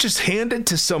 right? They don't just hand it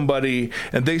to somebody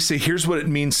and they say, here's what it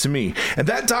means to me. And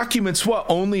that document's what,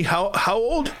 only how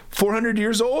old? 400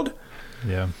 years old?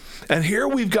 Yeah. And here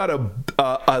we've got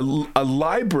a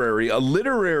library, a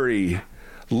literary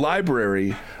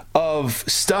library of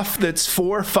stuff that's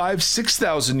 4, 5,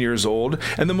 6,000 years old,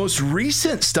 and the most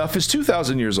recent stuff is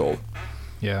 2,000 years old.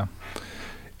 Yeah.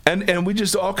 And we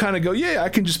just all kind of go, yeah, I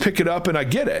can just pick it up and I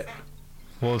get it.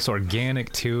 Well, it's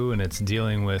organic too, and it's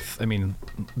dealing with, I mean,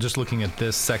 just looking at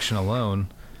this section alone,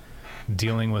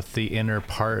 dealing with the inner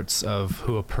parts of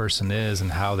who a person is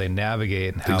and how they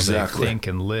navigate and how they think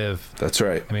and live. That's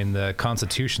right. I mean, the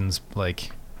Constitution's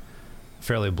like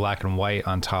fairly black and white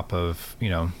on top of, you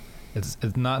know, it's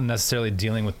not necessarily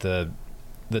dealing with the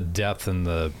depth and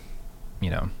the, you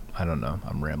know, I don't know.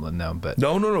 I'm rambling now, but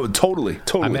no, totally.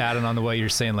 I'm adding on the way you're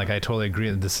saying. Like, I totally agree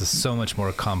that this is so much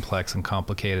more complex and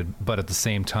complicated, but at the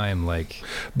same time, like,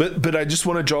 but I just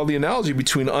want to draw the analogy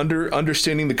between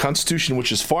understanding the Constitution,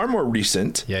 which is far more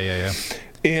recent, and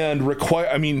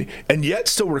yet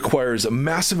still requires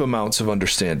massive amounts of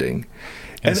understanding,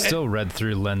 and still read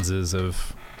through lenses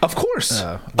of course,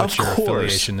 what your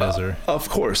affiliation is, or of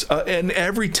course, and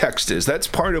every text is. That's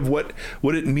part of what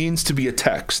it means to be a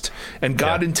text, and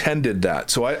God intended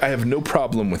that. So I have no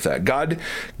problem with that. God,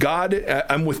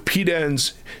 I'm with Pete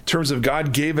Enns in terms of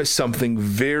God gave us something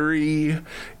very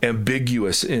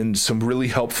ambiguous in some really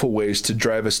helpful ways to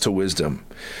drive us to wisdom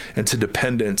and to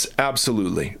dependence.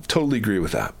 Absolutely, totally agree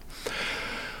with that.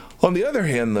 On the other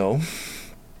hand, though,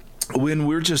 when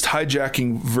we're just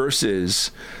hijacking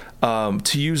verses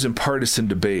to use in partisan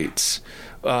debates,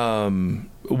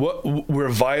 what we're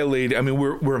violating. I mean,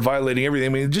 we're violating everything. I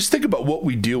mean, just think about what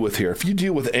we deal with here. If you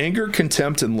deal with anger,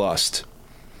 contempt, and lust,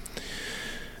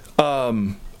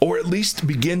 or at least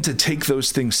begin to take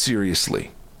those things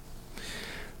seriously,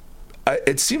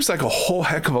 it seems like a whole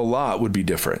heck of a lot would be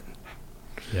different.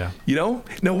 Yeah. You know,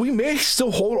 now we may still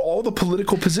hold all the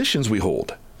political positions we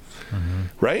hold. Mm-hmm.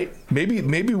 Right?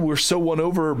 Maybe we're so won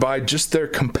over by just their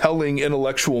compelling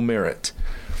intellectual merit.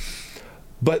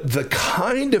 But the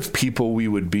kind of people we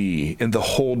would be in the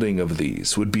holding of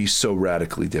these would be so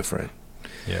radically different.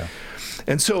 Yeah.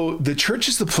 And so the church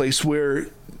is the place where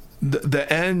the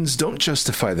ends don't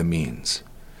justify the means.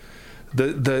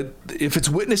 If it's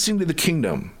witnessing to the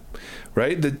kingdom,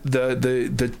 right?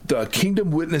 The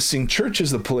kingdom witnessing church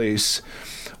is the place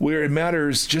where it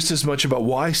matters just as much about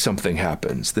why something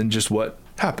happens than just what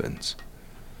happens.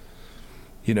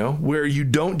 You know, where you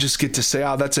don't just get to say,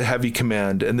 that's a heavy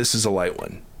command and this is a light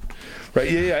one.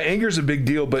 Right? Yeah, anger is a big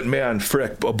deal, but man,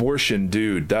 frick, abortion,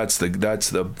 dude, that's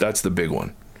the big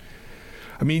one.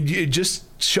 I mean, you just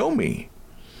show me.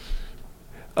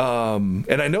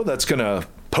 And I know that's going to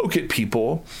poke at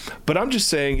people, but I'm just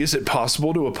saying, is it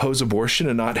possible to oppose abortion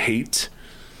and not hate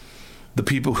the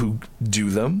people who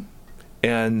do them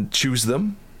and choose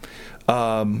them?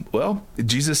 Well,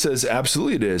 Jesus says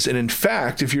absolutely it is. And in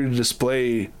fact, if you're to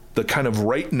display the kind of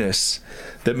rightness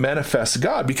that manifests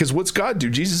God, because what's God do?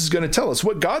 Jesus is going to tell us.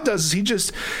 What God does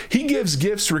is he gives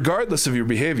gifts regardless of your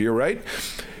behavior, right?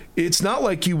 It's not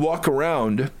like you walk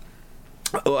around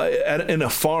in a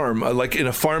farm, like in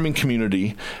a farming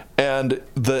community, and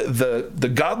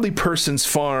the godly person's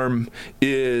farm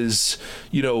is,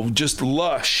 you know, just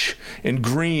lush and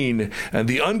green, and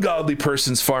the ungodly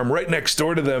person's farm right next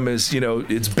door to them is, you know,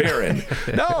 it's barren.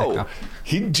 No,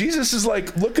 Jesus is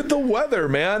like, look at the weather,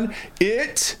 man.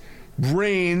 It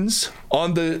rains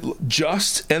on the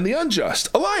just and the unjust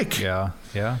alike. Yeah.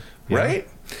 Right?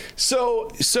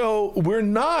 So we're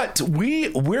not,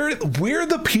 we're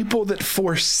the people that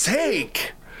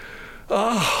forsake.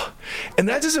 And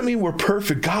that doesn't mean we're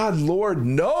perfect. God, Lord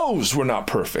knows we're not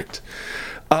perfect.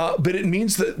 But it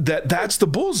means that's the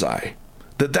bullseye.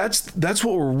 That's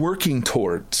what we're working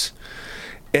towards.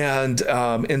 And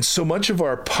so much of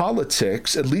our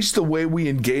politics, at least the way we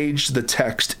engage the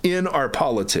text in our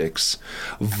politics,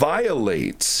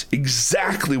 violates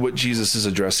exactly what Jesus is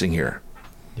addressing here.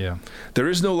 Yeah. There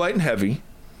is no light and heavy,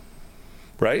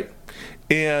 right?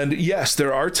 And yes,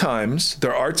 there are times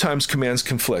commands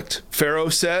conflict. Pharaoh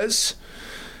says,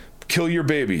 kill your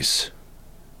babies.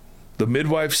 The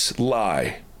midwives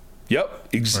lie. Yep,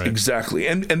 exactly.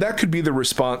 And that could be the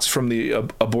response from the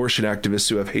abortion activists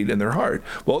who have hate in their heart.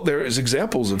 Well, there is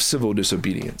examples of civil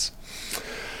disobedience.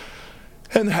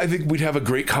 And I think we'd have a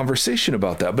great conversation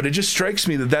about that. But it just strikes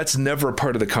me that that's never a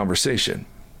part of the conversation.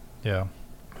 Yeah.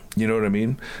 You know what I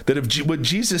mean? That if what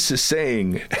Jesus is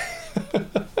saying,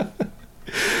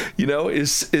 you know,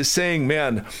 is saying,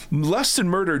 man, lust and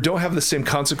murder don't have the same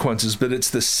consequences, but it's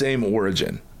the same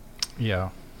origin. Yeah.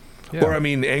 Or, I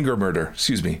mean, anger murder,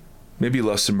 excuse me. Maybe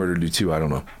lust and murder do too, I don't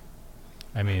know.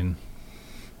 I mean,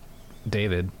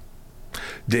 David,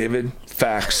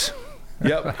 facts.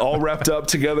 Yep, all wrapped up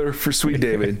together for sweet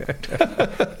David.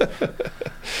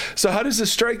 So how does this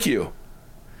strike you?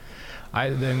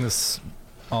 I think this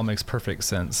all makes perfect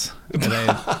sense. And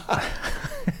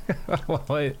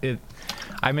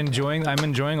I'm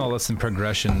enjoying all this in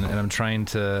progression, and I'm trying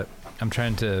to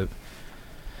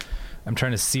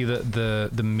see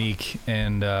the meek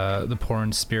and the poor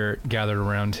in spirit gathered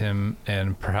around him,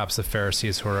 and perhaps the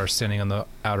Pharisees who are standing on the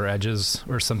outer edges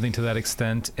or something to that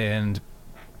extent, and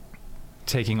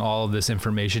taking all of this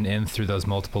information in through those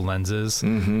multiple lenses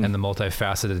and the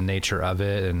multifaceted nature of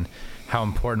it, and how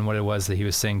important what it was that he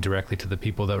was saying directly to the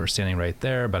people that were standing right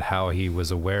there, but how he was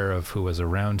aware of who was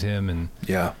around him, and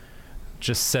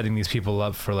just setting these people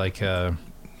up for like, hey,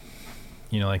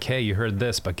 you heard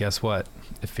this, but guess what?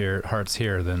 If your heart's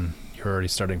here, then you're already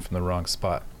starting from the wrong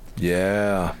spot.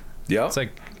 Yeah. It's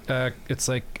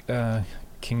like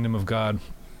Kingdom of God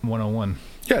 101.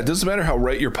 Yeah, it doesn't matter how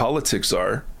right your politics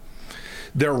are.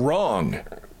 They're wrong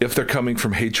if they're coming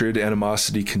from hatred,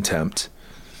 animosity, contempt.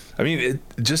 I mean,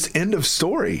 just end of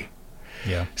story.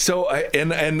 Yeah. So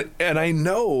I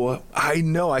know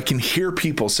I can hear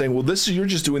people saying, well, you're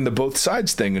just doing the both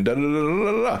sides thing, and da da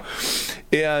da da da.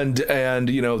 And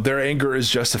their anger is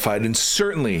justified, and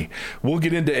certainly we'll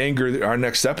get into anger our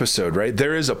next episode, right?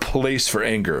 There is a place for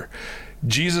anger.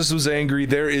 Jesus was angry.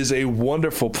 There is a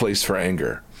wonderful place for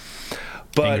anger.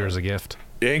 But anger is a gift.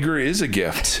 Anger is a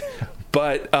gift.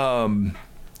 But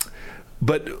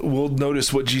we'll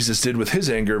notice what Jesus did with his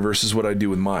anger versus what I do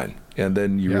with mine. And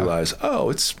then you realize,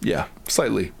 it's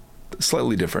slightly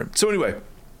different. So anyway,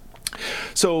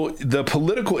 the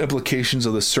political implications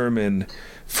of the sermon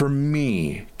for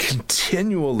me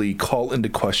continually call into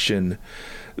question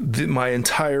my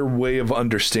entire way of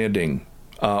understanding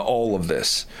all of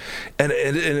this. And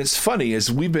it's funny, as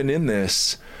we've been in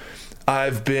this,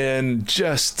 I've been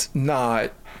just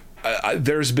not...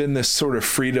 there's been this sort of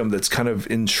freedom that's kind of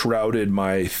enshrouded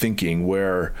my thinking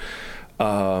where,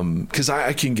 because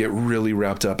I can get really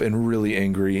wrapped up and really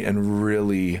angry and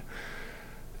really,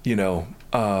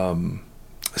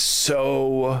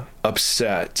 so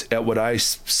upset at what I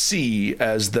see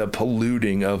as the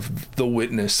polluting of the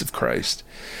witness of Christ.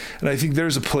 And I think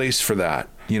there's a place for that,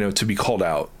 to be called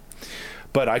out.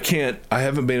 But I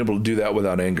haven't been able to do that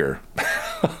without anger.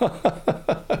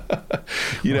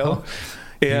 You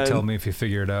tell me if you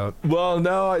figure it out. Well,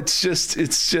 no, it's just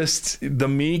the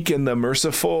meek and the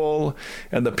merciful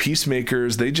and the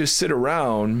peacemakers. They just sit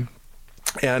around,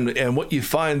 and what you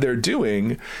find they're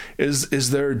doing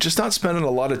is they're just not spending a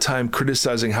lot of time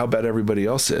criticizing how bad everybody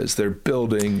else is. They're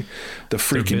building the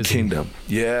freaking kingdom.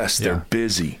 Yes, they're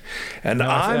busy, and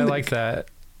I like that.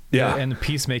 Yeah, and the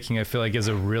peacemaking, I feel like, is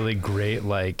a really great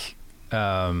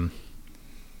the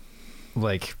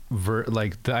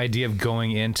idea of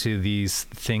going into these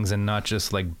things and not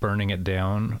just like burning it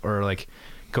down, or like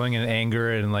going in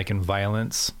anger and like in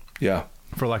violence,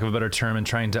 for lack of a better term, and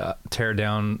trying to tear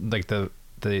down like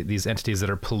these entities that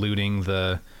are polluting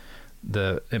the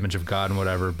image of God and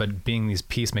whatever, but being these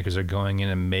peacemakers are going in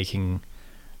and making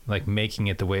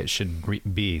it the way it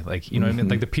should be, what I mean?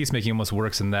 Like the peacemaking almost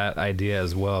works in that idea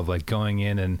as well, of like going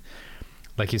in and,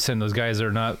 like you said, those guys they're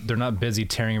not busy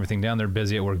tearing everything down. They're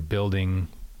busy at work building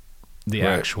the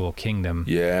actual kingdom.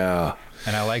 Yeah.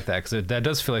 And I like that, because that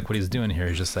does feel like what he's doing here.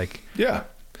 He's just like,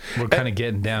 we're kind of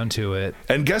getting down to it.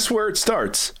 And guess where it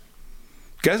starts?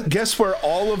 Guess where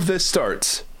all of this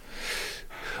starts?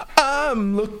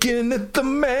 I'm looking at the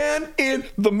man in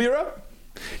the mirror,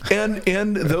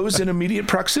 and those in immediate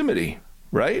proximity,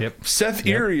 right? Yep. Seth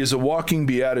Erie is a walking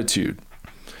beatitude.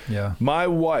 Yeah. My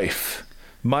wife,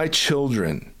 my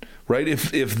children, right?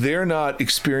 If they're not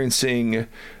experiencing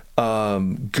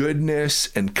goodness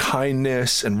and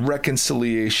kindness and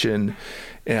reconciliation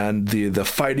and the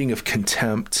fighting of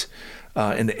contempt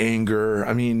and anger,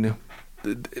 I mean,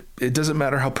 it doesn't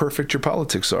matter how perfect your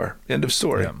politics are. End of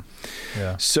story.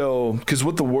 Yeah. So, because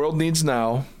what the world needs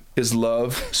now is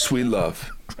love, sweet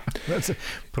love.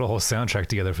 Put a whole soundtrack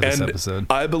together for this episode.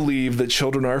 I believe that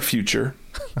children are our future.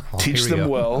 Teach them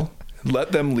well.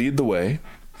 Let them lead the way.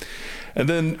 And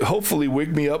then hopefully wake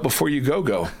me up before you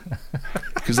go.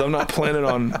 Because I'm not planning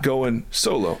on going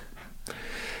solo.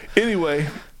 Anyway,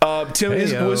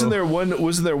 Tim, wasn't there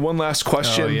one last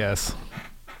question? Oh, yes.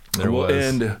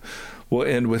 We'll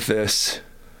end with this.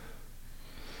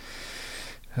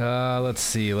 Let's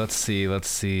see.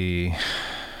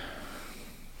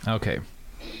 Okay.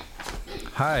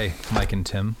 Hi, Mike and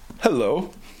Tim.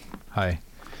 Hello. Hi.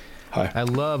 I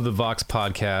love the Vox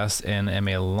podcast and am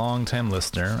a longtime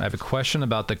listener. I have a question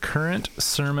about the current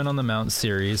Sermon on the Mount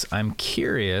series. I'm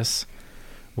curious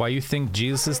why you think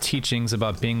Jesus' teachings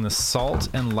about being the salt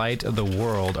and light of the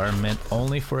world are meant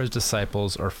only for his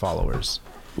disciples or followers.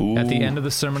 Ooh. At the end of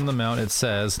the Sermon on the Mount, it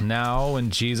says, now when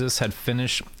Jesus had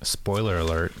finished, spoiler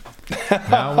alert,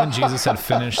 Now when Jesus had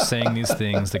finished saying these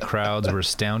things, the crowds were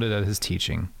astounded at his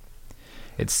teaching.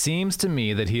 It seems to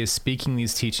me that he is speaking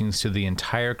these teachings to the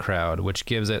entire crowd, which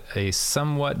gives it a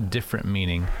somewhat different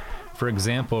meaning. For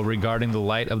example, regarding the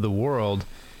light of the world,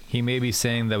 he may be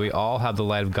saying that we all have the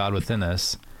light of God within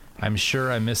us. I'm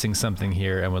sure I'm missing something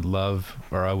here and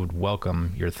I would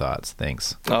welcome your thoughts.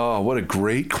 Thanks. Oh, what a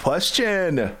great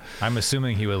question. I'm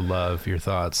assuming he would love your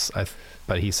thoughts,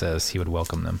 but he says he would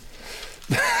welcome them.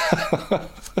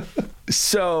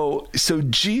 So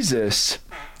Jesus,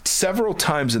 several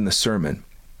times in the sermon,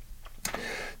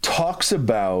 talks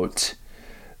about,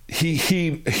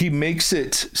 he makes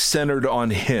it centered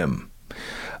on him.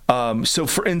 So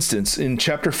for instance, in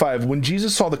chapter 5, when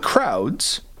Jesus saw the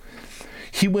crowds,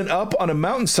 he went up on a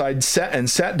mountainside,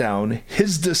 sat down.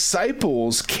 His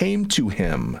disciples came to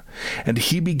him, and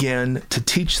he began to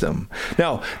teach them.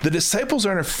 Now, the disciples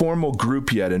aren't a formal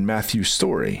group yet in Matthew's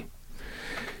story.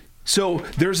 So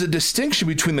there's a distinction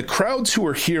between the crowds who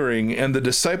are hearing and the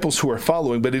disciples who are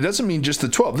following, but it doesn't mean just the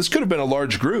 12. This could have been a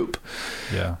large group.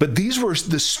 Yeah. But these were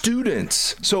the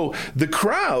students. So the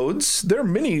crowds, there are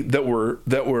many that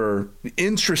were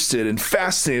interested and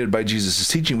fascinated by Jesus'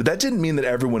 teaching, but that didn't mean that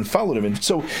everyone followed him. And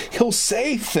so he'll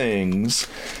say things,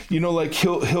 like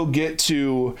he'll get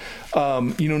to,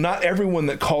 not everyone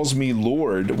that calls me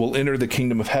Lord will enter the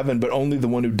kingdom of heaven, but only the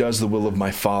one who does the will of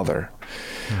my Father.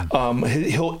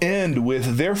 He'll end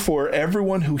with, therefore,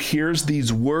 everyone who hears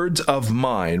these words of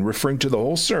mine, referring to the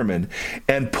whole sermon,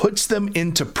 and puts them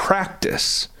into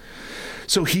practice.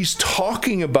 So he's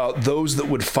talking about those that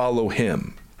would follow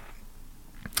him.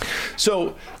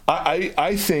 So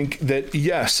I think that,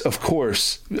 yes, of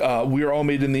course, we are all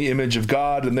made in the image of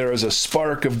God, and there is a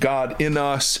spark of God in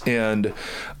us. And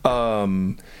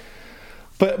but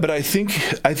I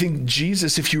think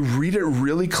Jesus, if you read it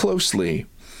really closely,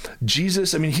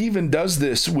 Jesus, he even does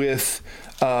this with,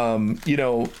 if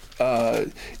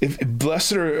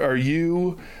blessed are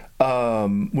you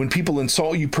when people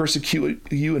insult you,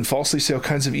 persecute you, and falsely say all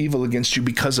kinds of evil against you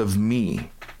because of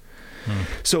me.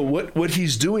 So what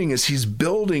he's doing is he's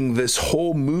building this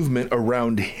whole movement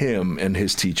around him and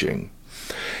his teaching.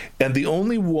 And the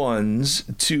only ones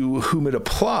to whom it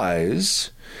applies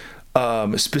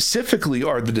specifically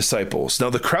are the disciples.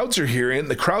 Now, the crowds are hearing it, and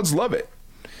the crowds love it.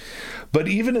 But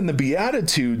even in the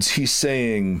Beatitudes, he's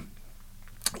saying,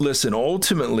 listen,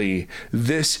 ultimately,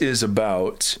 this is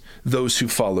about those who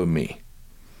follow me.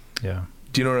 Yeah.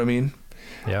 Do you know what I mean?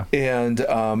 Yeah.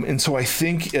 And so I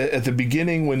think at the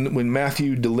beginning, when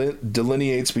Matthew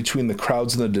delineates between the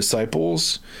crowds and the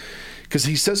disciples, because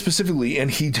he says specifically,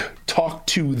 and he talked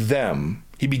to them,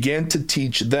 he began to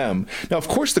teach them. Now, of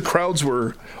course, the crowds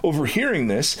were overhearing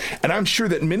this, and I'm sure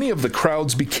that many of the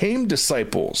crowds became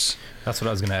disciples. That's what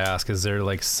I was going to ask. Is there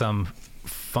like some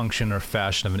function or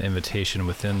fashion of an invitation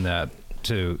within that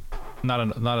to not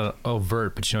an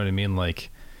overt, but you know what I mean?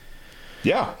 Like,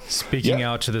 yeah, speaking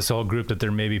out to this whole group that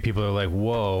there may be people who are like,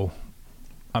 whoa,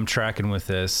 I'm tracking with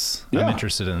this. Yeah. I'm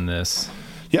interested in this.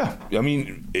 Yeah.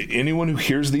 Anyone who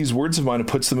hears these words of mine and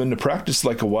puts them into practice,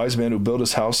 like a wise man who built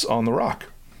his house on the rock.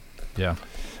 Yeah.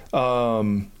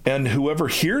 And whoever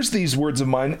hears these words of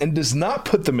mine and does not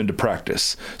put them into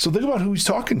practice. So think about who he's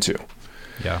talking to.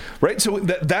 Yeah. Right. So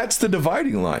that's the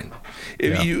dividing line.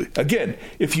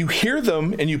 If you hear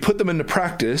them and you put them into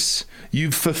practice,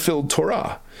 you've fulfilled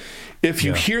Torah. If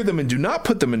you hear them and do not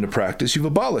put them into practice, you've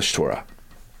abolished Torah.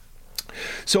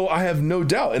 So I have no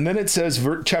doubt. And then it says,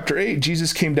 chapter 8,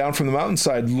 Jesus came down from the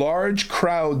mountainside. Large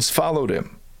crowds followed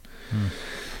him.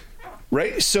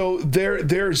 Right? So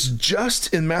there's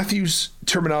just, in Matthew's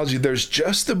terminology, there's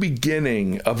just the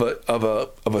beginning of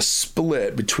a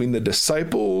split between the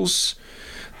disciples,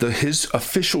 his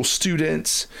official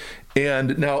students,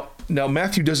 and now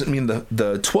Matthew doesn't mean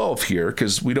the 12 here,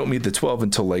 because we don't meet the 12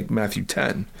 until like Matthew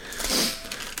 10.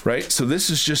 Right? So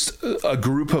this is just a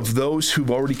group of those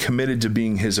who've already committed to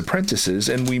being his apprentices,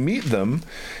 and we meet them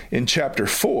in chapter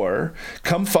 4.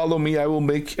 Come follow me, I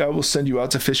will send you out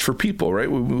to fish for people,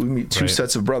 right? We meet two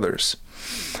sets of brothers.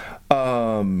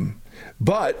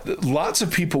 But lots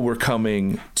of people were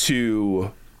coming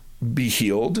to be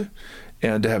healed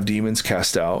and to have demons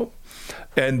cast out.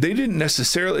 And they didn't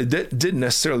necessarily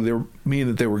mean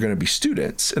that they were going to be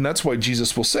students. And that's why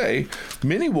Jesus will say,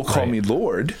 many will call me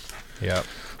Lord. Yeah.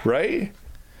 Right?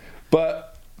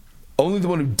 But only the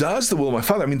one who does the will of my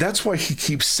Father. That's why he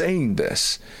keeps saying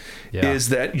this, is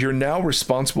that you're now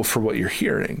responsible for what you're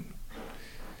hearing.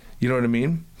 You know what I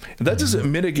mean? And that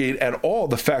doesn't mitigate at all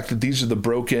the fact that these are the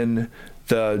broken,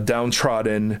 the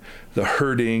downtrodden, the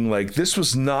hurting. Like, this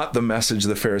was not the message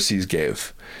the Pharisees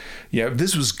gave. Yeah,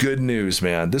 this was good news,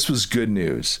 man. This was good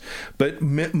news. But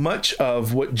much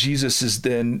of what Jesus is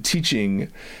then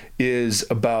teaching is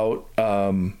about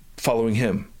following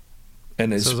him.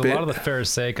 And so there's a lot of the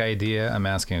Pharisaic idea. I'm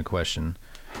asking a question.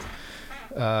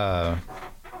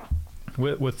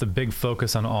 With the big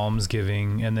focus on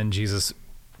almsgiving, and then Jesus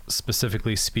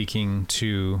specifically speaking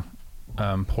to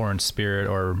poor in spirit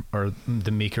or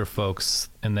the meeker folks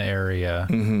in the area.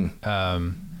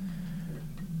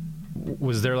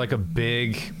 Was there like a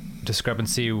big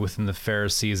discrepancy within the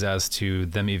Pharisees as to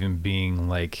them even being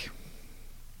like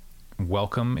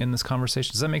welcome in this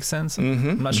conversation? Does that make sense?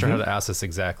 I'm not sure how to ask this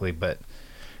exactly, but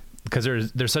because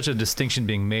there's such a distinction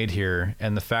being made here,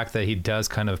 and the fact that he does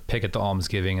kind of pick at the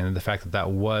almsgiving, and the fact that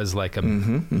was like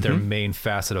their main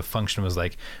facet of function was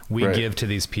like, we give to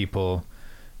these people.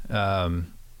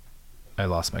 I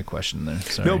lost my question there.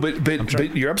 Sorry. No,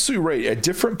 but you're absolutely right. At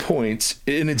different points,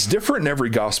 and it's different in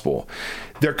every gospel,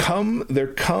 there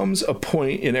comes a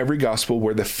point in every gospel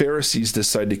where the Pharisees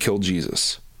decide to kill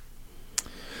Jesus.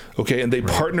 Okay, and they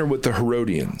partner with the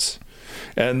Herodians.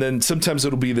 And then sometimes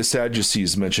it'll be the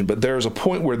Sadducees mentioned, but there's a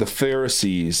point where the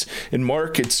Pharisees, in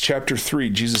Mark, it's chapter 3,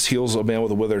 Jesus heals a man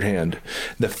with a withered hand.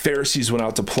 The Pharisees went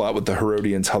out to plot with the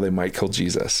Herodians how they might kill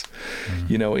Jesus.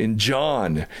 You know, in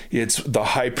John, it's the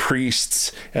high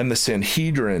priests and the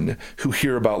Sanhedrin who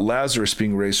hear about Lazarus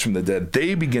being raised from the dead.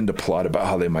 They begin to plot about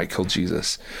how they might kill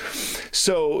Jesus.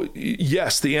 So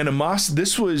yes, the animosity,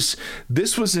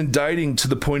 this was indicting to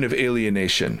the point of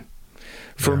alienation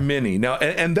for many. Now,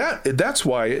 and that's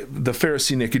why the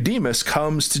Pharisee Nicodemus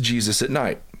comes to Jesus at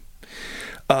night.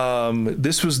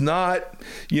 This was not,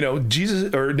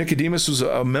 Jesus or Nicodemus was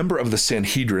a member of the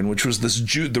Sanhedrin, which was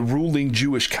the ruling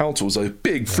Jewish council. It was a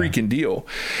big freaking deal.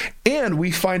 And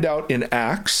we find out in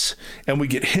Acts, and we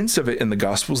get hints of it in the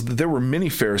Gospels, that there were many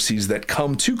Pharisees that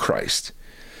come to Christ,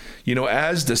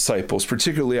 as disciples,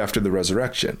 particularly after the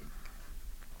resurrection.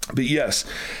 But yes,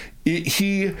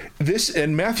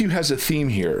 and Matthew has a theme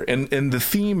here, and the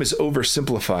theme is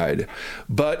oversimplified,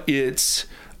 but it's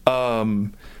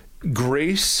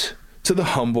grace to the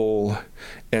humble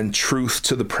and truth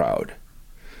to the proud.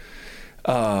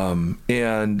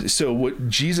 And so what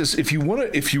Jesus, if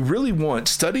you really want,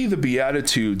 study the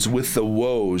Beatitudes with the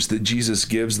woes that Jesus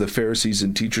gives the Pharisees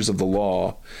and teachers of the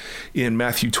law in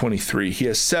Matthew 23. He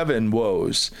has 7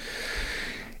 woes.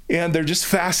 And they're just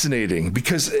fascinating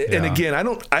because, and again,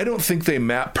 I don't think they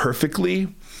map perfectly,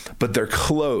 but they're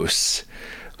close,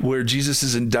 where Jesus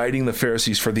is indicting the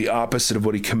Pharisees for the opposite of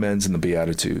what he commends in the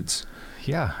Beatitudes.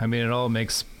 Yeah, I mean, it all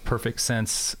makes perfect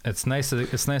sense. It's nice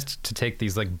to take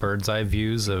these like bird's eye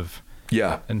views of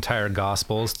entire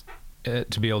Gospels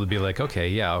to be able to be like,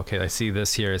 okay, I see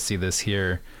this here, I see this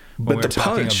here. When we were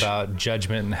talking about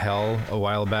judgment in hell a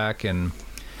while back, and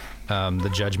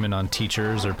the judgment on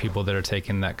teachers or people that are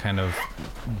taking that kind of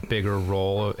bigger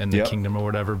role in the kingdom or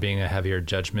whatever, being a heavier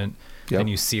judgment. And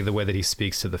you see the way that he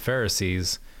speaks to the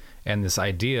Pharisees and this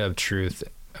idea of truth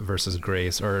versus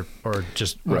grace or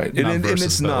just right. And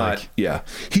it's not,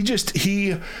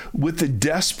 he with the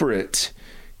desperate,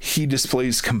 he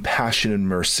displays compassion and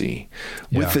mercy.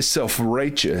 With the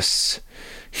self-righteous,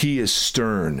 he is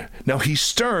stern. Now, he's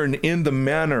stern in the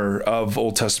manner of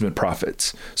Old Testament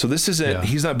prophets. So this isn't,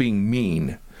 he's not being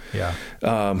mean.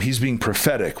 He's being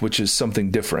prophetic, which is something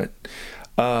different.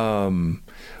 But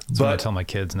what I tell my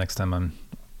kids next time I'm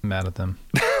mad at them.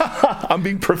 I'm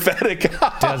being prophetic.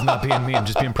 Dad's not being mean, I'm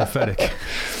just being prophetic.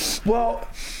 Well,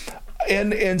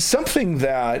 and something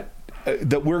that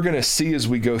we're going to see as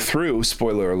we go through,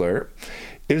 spoiler alert,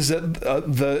 is that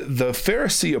the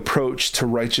Pharisee approach to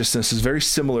righteousness is very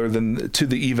similar to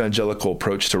the evangelical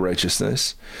approach to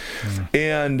righteousness.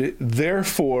 And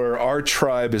therefore, our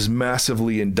tribe is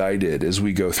massively indicted as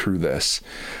we go through this.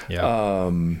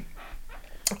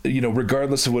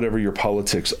 Regardless of whatever your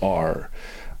politics are.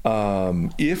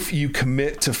 If you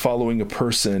commit to following a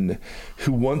person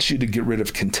who wants you to get rid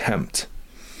of contempt,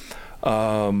 that's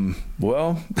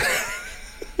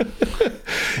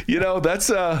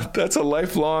a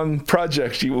lifelong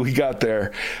project we got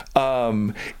there.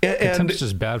 And it's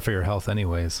just bad for your health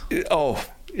anyways.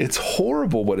 It's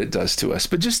horrible what it does to us.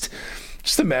 But just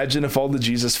imagine if all the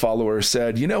Jesus followers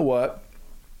said, you know what?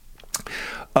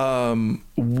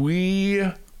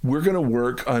 We're going to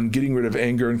work on getting rid of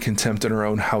anger and contempt in our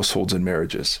own households and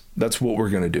marriages. That's what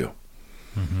we're going to do.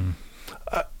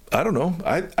 I don't know.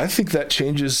 I think that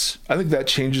changes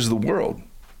the world.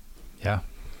 Yeah.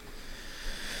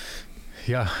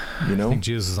 I think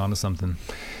Jesus is onto something.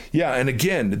 Yeah, and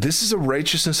again, this is a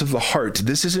righteousness of the heart.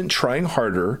 This isn't trying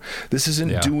harder. This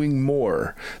isn't doing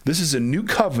more. This is a new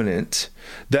covenant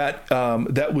that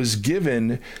that was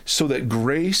given so that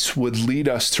grace would lead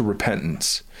us to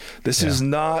repentance. This is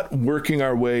not working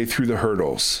our way through the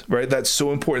hurdles, right? That's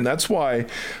so important. That's why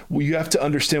you have to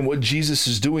understand what Jesus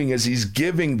is doing as he's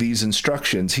giving these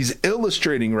instructions. He's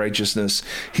illustrating righteousness.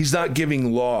 He's not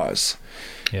giving laws.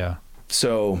 Yeah.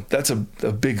 So that's a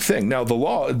big thing. Now, the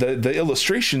law, the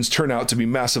illustrations turn out to be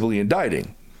massively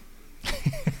indicting,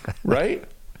 right?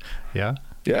 Yeah.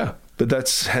 Yeah. But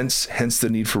that's hence the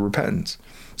need for repentance.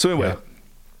 So anyway,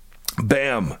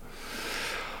 bam.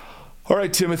 All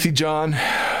right, Timothy John,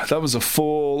 that was a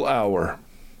full hour.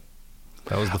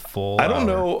 That was the full I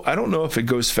don't know if it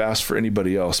goes fast for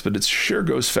anybody else, but it sure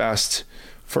goes fast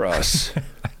for us.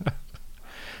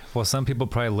 Well, some people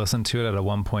probably listen to it at a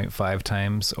 1.5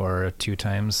 times or 2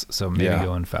 times, so maybe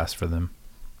going fast for them.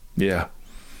 Yeah.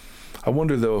 I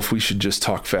wonder, though, if we should just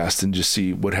talk fast and just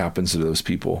see what happens to those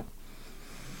people.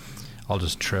 I'll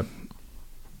just trip.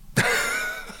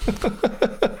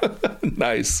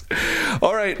 Nice.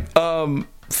 All right.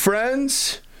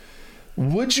 Friends,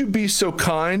 would you be so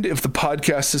kind, if the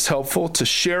podcast is helpful, to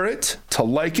share it, to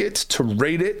like it, to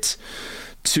rate it,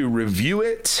 to review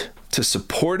it, to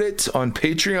support it on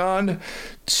Patreon,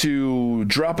 to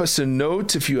drop us a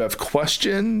note if you have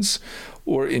questions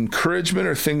or encouragement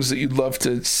or things that you'd love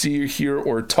to see or hear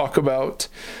or talk about.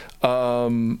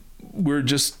 We're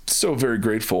just so very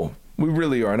grateful. We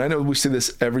really are. And I know we say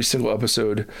this every single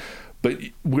episode, but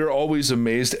we're always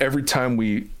amazed every time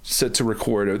we set to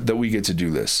record that we get to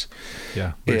do this.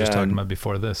 Yeah, we were just talking about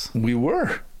before this. We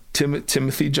were.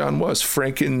 Timothy John was.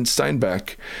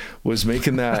 Frankensteinbeck was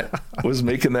making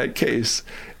that case.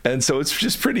 And so it's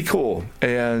just pretty cool.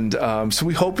 And so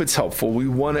we hope it's helpful. We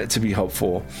want it to be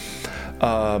helpful.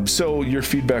 So your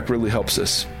feedback really helps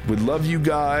us. We love you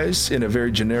guys in a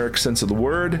very generic sense of the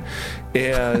word.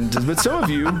 But some of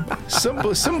you,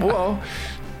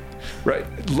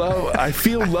 right. Love. I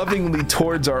feel lovingly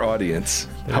towards our audience.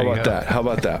 How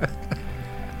about that?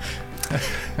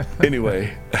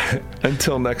 Anyway,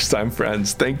 until next time,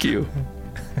 friends, thank you.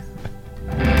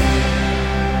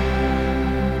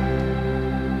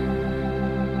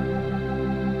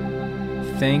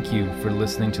 Thank you for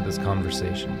listening to this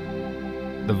conversation.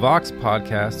 The Vox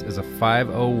Podcast is a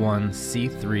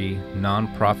 501c3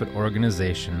 nonprofit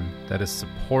organization that is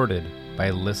supported by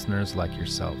listeners like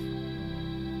yourself.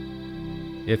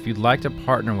 If you'd like to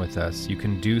partner with us, you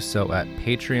can do so at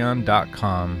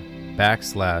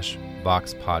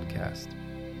patreon.com/Vox Podcast.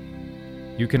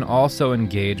 You can also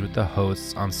engage with the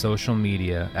hosts on social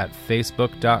media at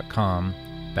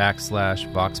facebook.com/Vox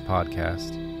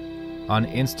Podcast, on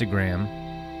Instagram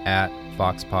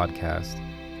 @Vox Podcast,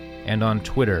 and on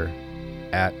Twitter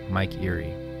 @Mike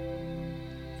Erie.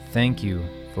 Thank you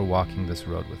for walking this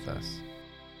road with us.